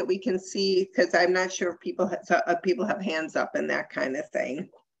sharing so that we can see? Because I'm not sure if people have hands up and that kind of thing.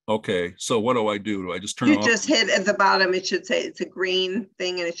 Okay, so what do? Do I just turn it off? You just hit at the bottom. It should say, it's a green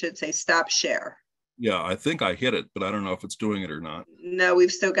thing, and it should say stop share. Yeah, I think I hit it, but I don't know if it's doing it or not. No,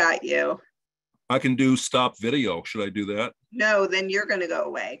 we've still got you. I can do stop video. Should I do that? No, then you're going to go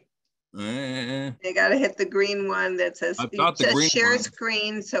away. You got to hit the green one that says, share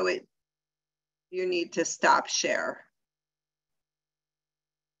screen, so you need to stop share.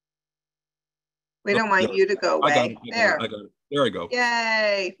 We don't want you to go away. I got it. There I go.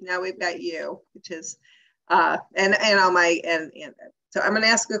 Yay! Now we've got you, which is and on my and so I'm going to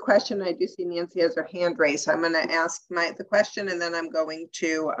ask a question. I do see Nancy has her hand raised, so I'm going to ask the question, and then I'm going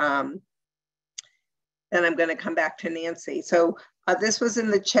to come back to Nancy. So this was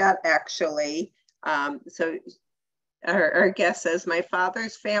in the chat actually. So our guest says, my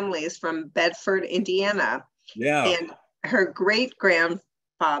father's family is from Bedford, Indiana. Yeah. And her great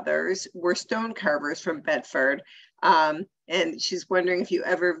grandfathers were stone carvers from Bedford. And she's wondering if you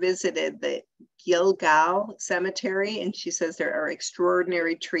ever visited the Gilgal Cemetery. And she says there are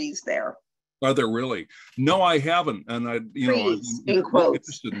extraordinary trees there. Are there really? No, I haven't. And I'm quotes.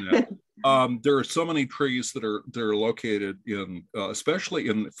 interested in that. There are so many trees that are located in, especially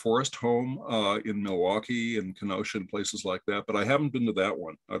in Forest Home in Milwaukee and Kenosha and places like that. But I haven't been to that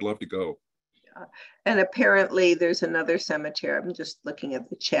one. I'd love to go. And apparently there's another cemetery, I'm just looking at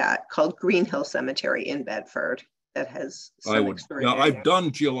the chat, called Green Hill Cemetery in Bedford that has some extraordinary. Now, I've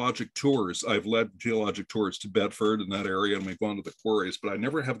done geologic tours. I've led geologic tours to Bedford in that area, and we've gone to the quarries, but I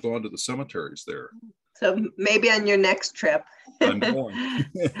never have gone to the cemeteries there. So maybe on your next trip. I'm going.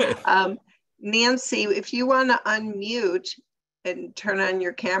 Nancy, if you want to unmute and turn on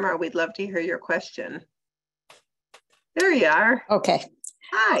your camera, we'd love to hear your question. There you are. Okay.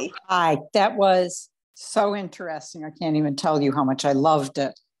 Hi. Hi. That was so interesting. I can't even tell you how much I loved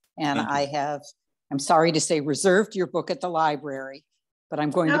it. And I'm sorry to say, reserved your book at the library, but I'm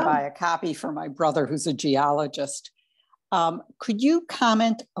going to buy a copy for my brother who's a geologist. Could you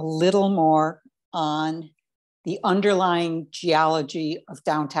comment a little more on the underlying geology of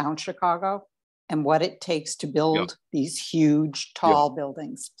downtown Chicago and what it takes to build these huge, tall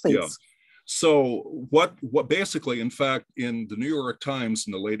buildings, please? Yeah. So what basically, in fact, in the New York Times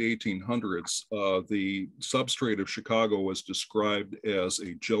in the late 1800s, the substrate of Chicago was described as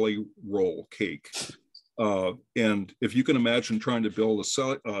a jelly roll cake. And if you can imagine trying to build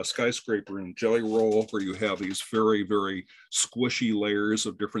a skyscraper in jelly roll where you have these very, very squishy layers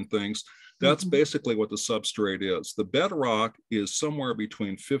of different things, that's basically what the substrate is. The bedrock is somewhere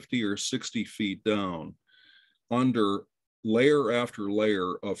between 50 or 60 feet down under layer after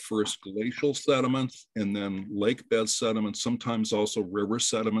layer of first glacial sediments and then lakebed sediments, sometimes also river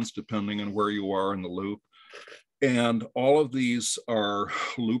sediments, depending on where you are in the loop. And all of these are,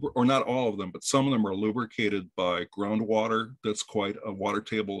 or not all of them, but some of them are lubricated by groundwater. That's quite a water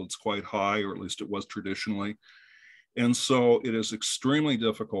table that's quite high, or at least it was traditionally. And so it is extremely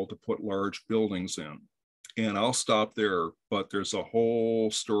difficult to put large buildings in. And I'll stop there, but there's a whole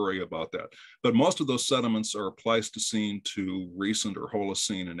story about that. But most of those sediments are Pleistocene to recent or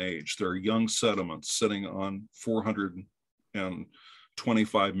Holocene in age. They're young sediments sitting on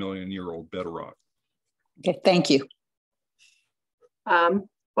 425 million year old bedrock. Okay, thank you. Well,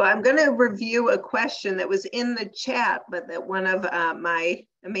 I'm going to review a question that was in the chat, but that one of my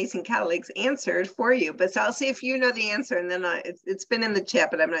amazing colleagues answered for you. But so I'll see if you know the answer, and then it's been in the chat,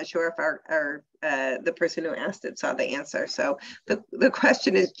 but I'm not sure if the person who asked it saw the answer. So the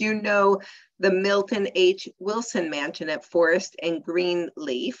question is, do you know the Milton H. Wilson Mansion at Forest and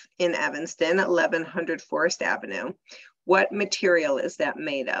Greenleaf in Evanston, 1100 Forest Avenue? What material is that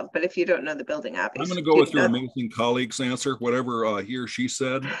made of? But if you don't know the building, obviously. I'm going to go with your amazing colleague's answer, whatever he or she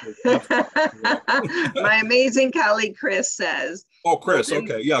said. My amazing colleague, Chris, says. Oh, Chris.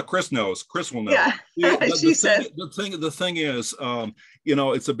 Okay. Yeah, Chris knows. Chris will know. Yeah, the thing is,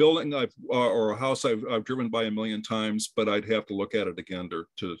 it's a building or a house I've driven by a million times, but I'd have to look at it again to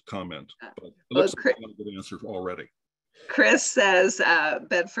comment. But it looks like a good answer already. Chris says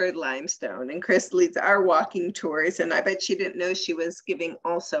Bedford limestone, and Chris leads our walking tours, and I bet she didn't know she was giving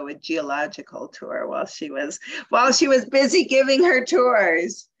also a geological tour while she was busy giving her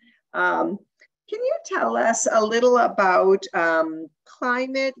tours. Can you tell us a little about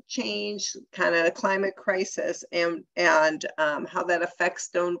climate change, kind of climate crisis, and how that affects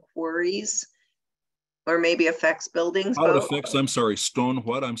stone quarries, or maybe affects buildings? How it affects, I'm sorry, stone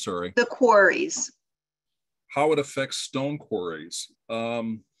what? I'm sorry. The quarries. How it affects stone quarries. Or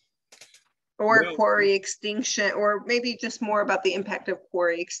quarry extinction, or maybe just more about the impact of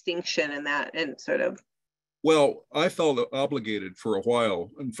quarry extinction and that, and sort of. Well, I felt obligated for a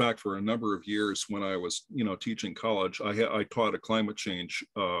while. In fact, for a number of years when I was, teaching college, I taught a climate change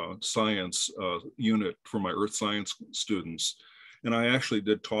science unit for my earth science students. And I actually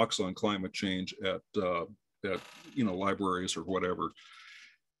did talks on climate change at libraries or whatever.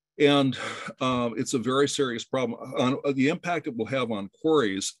 And it's a very serious problem. The impact it will have on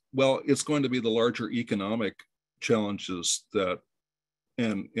quarries, well, it's going to be the larger economic challenges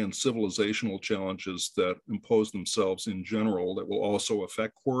and civilizational challenges that impose themselves in general that will also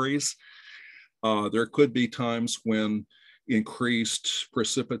affect quarries. There could be times when increased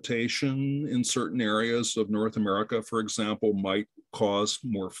precipitation in certain areas of North America, for example, might cause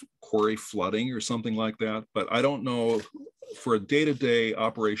more quarry flooding or something like that. But I don't know, for a day-to-day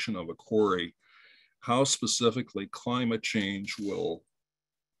operation of a quarry, how specifically climate change will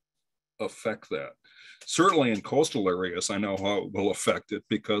affect that. Certainly in coastal areas, I know how it will affect it,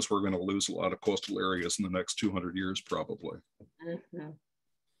 because we're going to lose a lot of coastal areas in the next 200 years, probably. Mm-hmm.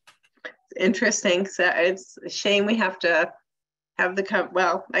 Interesting. So it's a shame we have to have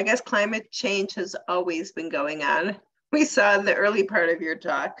well, I guess climate change has always been going on. We saw in the early part of your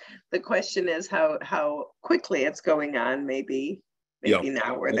talk. The question is how quickly it's going on. Maybe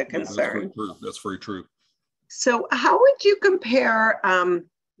now we're the concern. That's very true. So how would you compare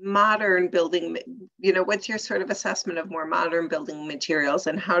modern building, what's your sort of assessment of more modern building materials,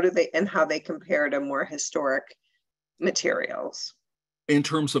 and how they compare to more historic materials? In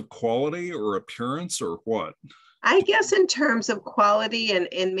terms of quality or appearance, or what? I guess in terms of quality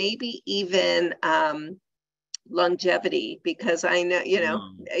and maybe even longevity, because I know,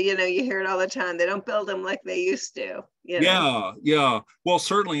 you hear it all the time. They don't build them like they used to. Yeah. Well,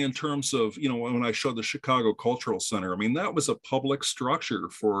 certainly in terms of, when I showed the Chicago Cultural Center, I mean, that was a public structure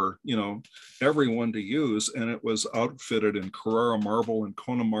for, everyone to use. And it was outfitted in Carrara marble and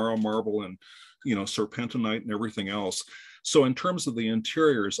Connemara marble and, serpentinite and everything else. So in terms of the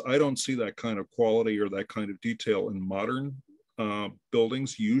interiors, I don't see that kind of quality or that kind of detail in modern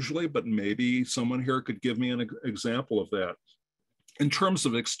buildings usually, but maybe someone here could give me an example of that. In terms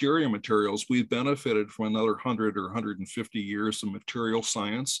of exterior materials, we've benefited from another 100 or 150 years of material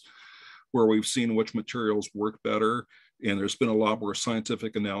science, where we've seen which materials work better. And there's been a lot more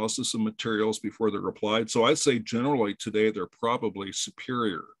scientific analysis of materials before they're applied. So I'd say generally today, they're probably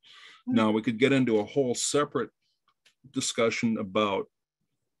superior. Mm-hmm. Now we could get into a whole separate discussion about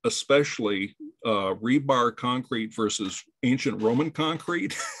especially rebar concrete versus ancient Roman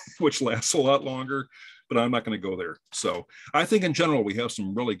concrete, which lasts a lot longer, but I'm not going to go there. So I think in general, we have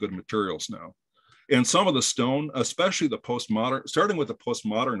some really good materials now. And some of the stone, especially the postmodern, starting with the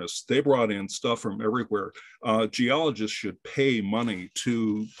postmodernists, they brought in stuff from everywhere. Geologists should pay money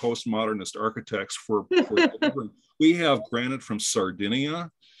to postmodernist architects for we have granite from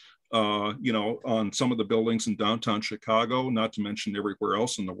Sardinia, on some of the buildings in downtown Chicago, not to mention everywhere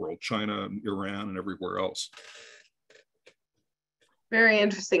else in the world, China, Iran, and everywhere else. Very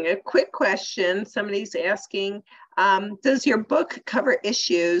interesting. A quick question. Somebody's asking, does your book cover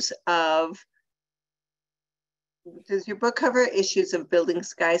issues of building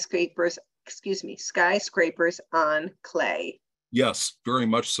skyscrapers on clay? Yes, very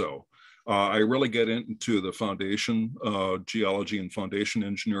much so. I really get into the foundation geology and foundation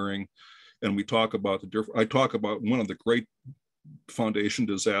engineering, and we talk about I talk about one of the great foundation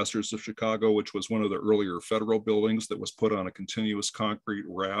disasters of Chicago, which was one of the earlier federal buildings that was put on a continuous concrete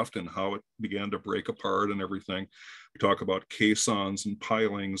raft, and how it began to break apart and everything. We talk about caissons and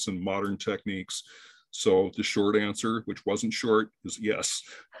pilings and modern techniques. So the short answer, which wasn't short, is yes.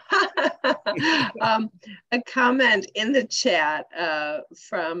 A comment in the chat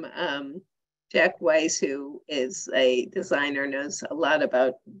from Jack Weiss, who is a designer, knows a lot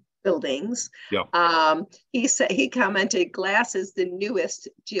about buildings. Yeah. He commented, glass is the newest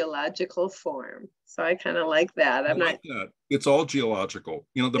geological form. So I kind of like that. I like that. It's all geological.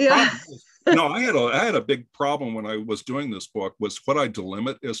 The problem is, I had a big problem when I was doing this book, was what I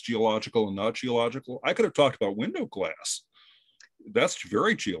delimit as geological and not geological. I could have talked about window glass. That's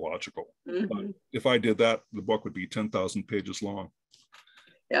very geological. Mm-hmm. But if I did that, the book would be 10,000 pages long.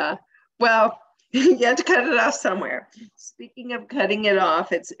 Yeah. Well, you have to cut it off somewhere. Speaking of cutting it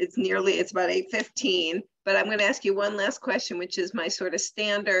off, it's about 8:15, but I'm going to ask you one last question, which is my sort of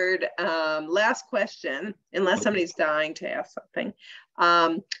standard last question, unless somebody's dying to ask something,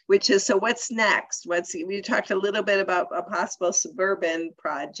 which is, so what's next? We talked a little bit about a possible suburban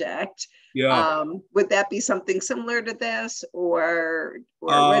project. Yeah. Would that be something similar to this, or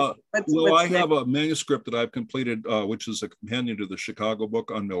what's I have a manuscript that I've completed, which is a companion to the Chicago book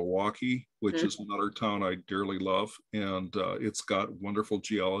on Milwaukee, which is another town I dearly love, and it's got wonderful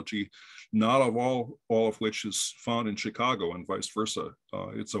geology, not of all of which is found in Chicago, and vice versa.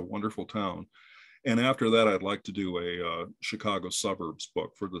 It's a wonderful town. And after that, I'd like to do a Chicago suburbs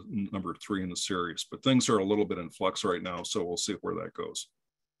book for the number 3 in the series, but things are a little bit in flux right now, so we'll see where that goes.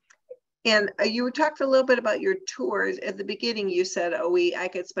 And you talked a little bit about your tours. At the beginning, you said, I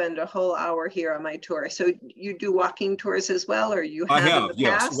could spend a whole hour here on my tour. So you do walking tours as well, or you have? I have,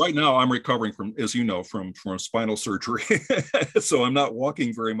 yes. Right now, I'm recovering from, as you know, from spinal surgery. So I'm not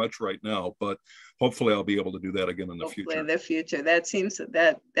walking very much right now, but hopefully I'll be able to do that again in the future. In the future. That seems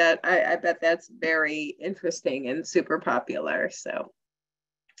that I bet that's very interesting and super popular. So,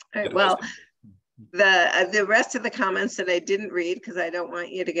 all right, well. The rest of the comments that I didn't read because I don't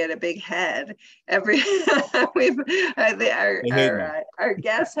want you to get a big head. Our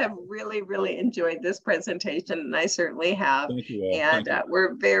guests have really enjoyed this presentation, and I certainly have. Thank you all. And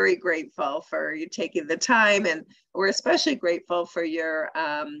we're very grateful for you taking the time, and we're especially grateful for your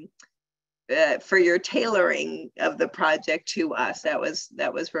tailoring of the project to us. That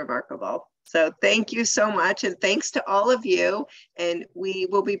was remarkable. So thank you so much, and thanks to all of you. And we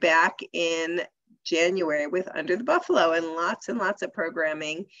will be back in January with Under the Buffalo and lots of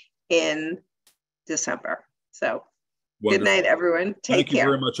programming in December. So wonderful. Good night, everyone. Take care. Thank you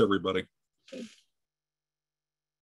very much, everybody.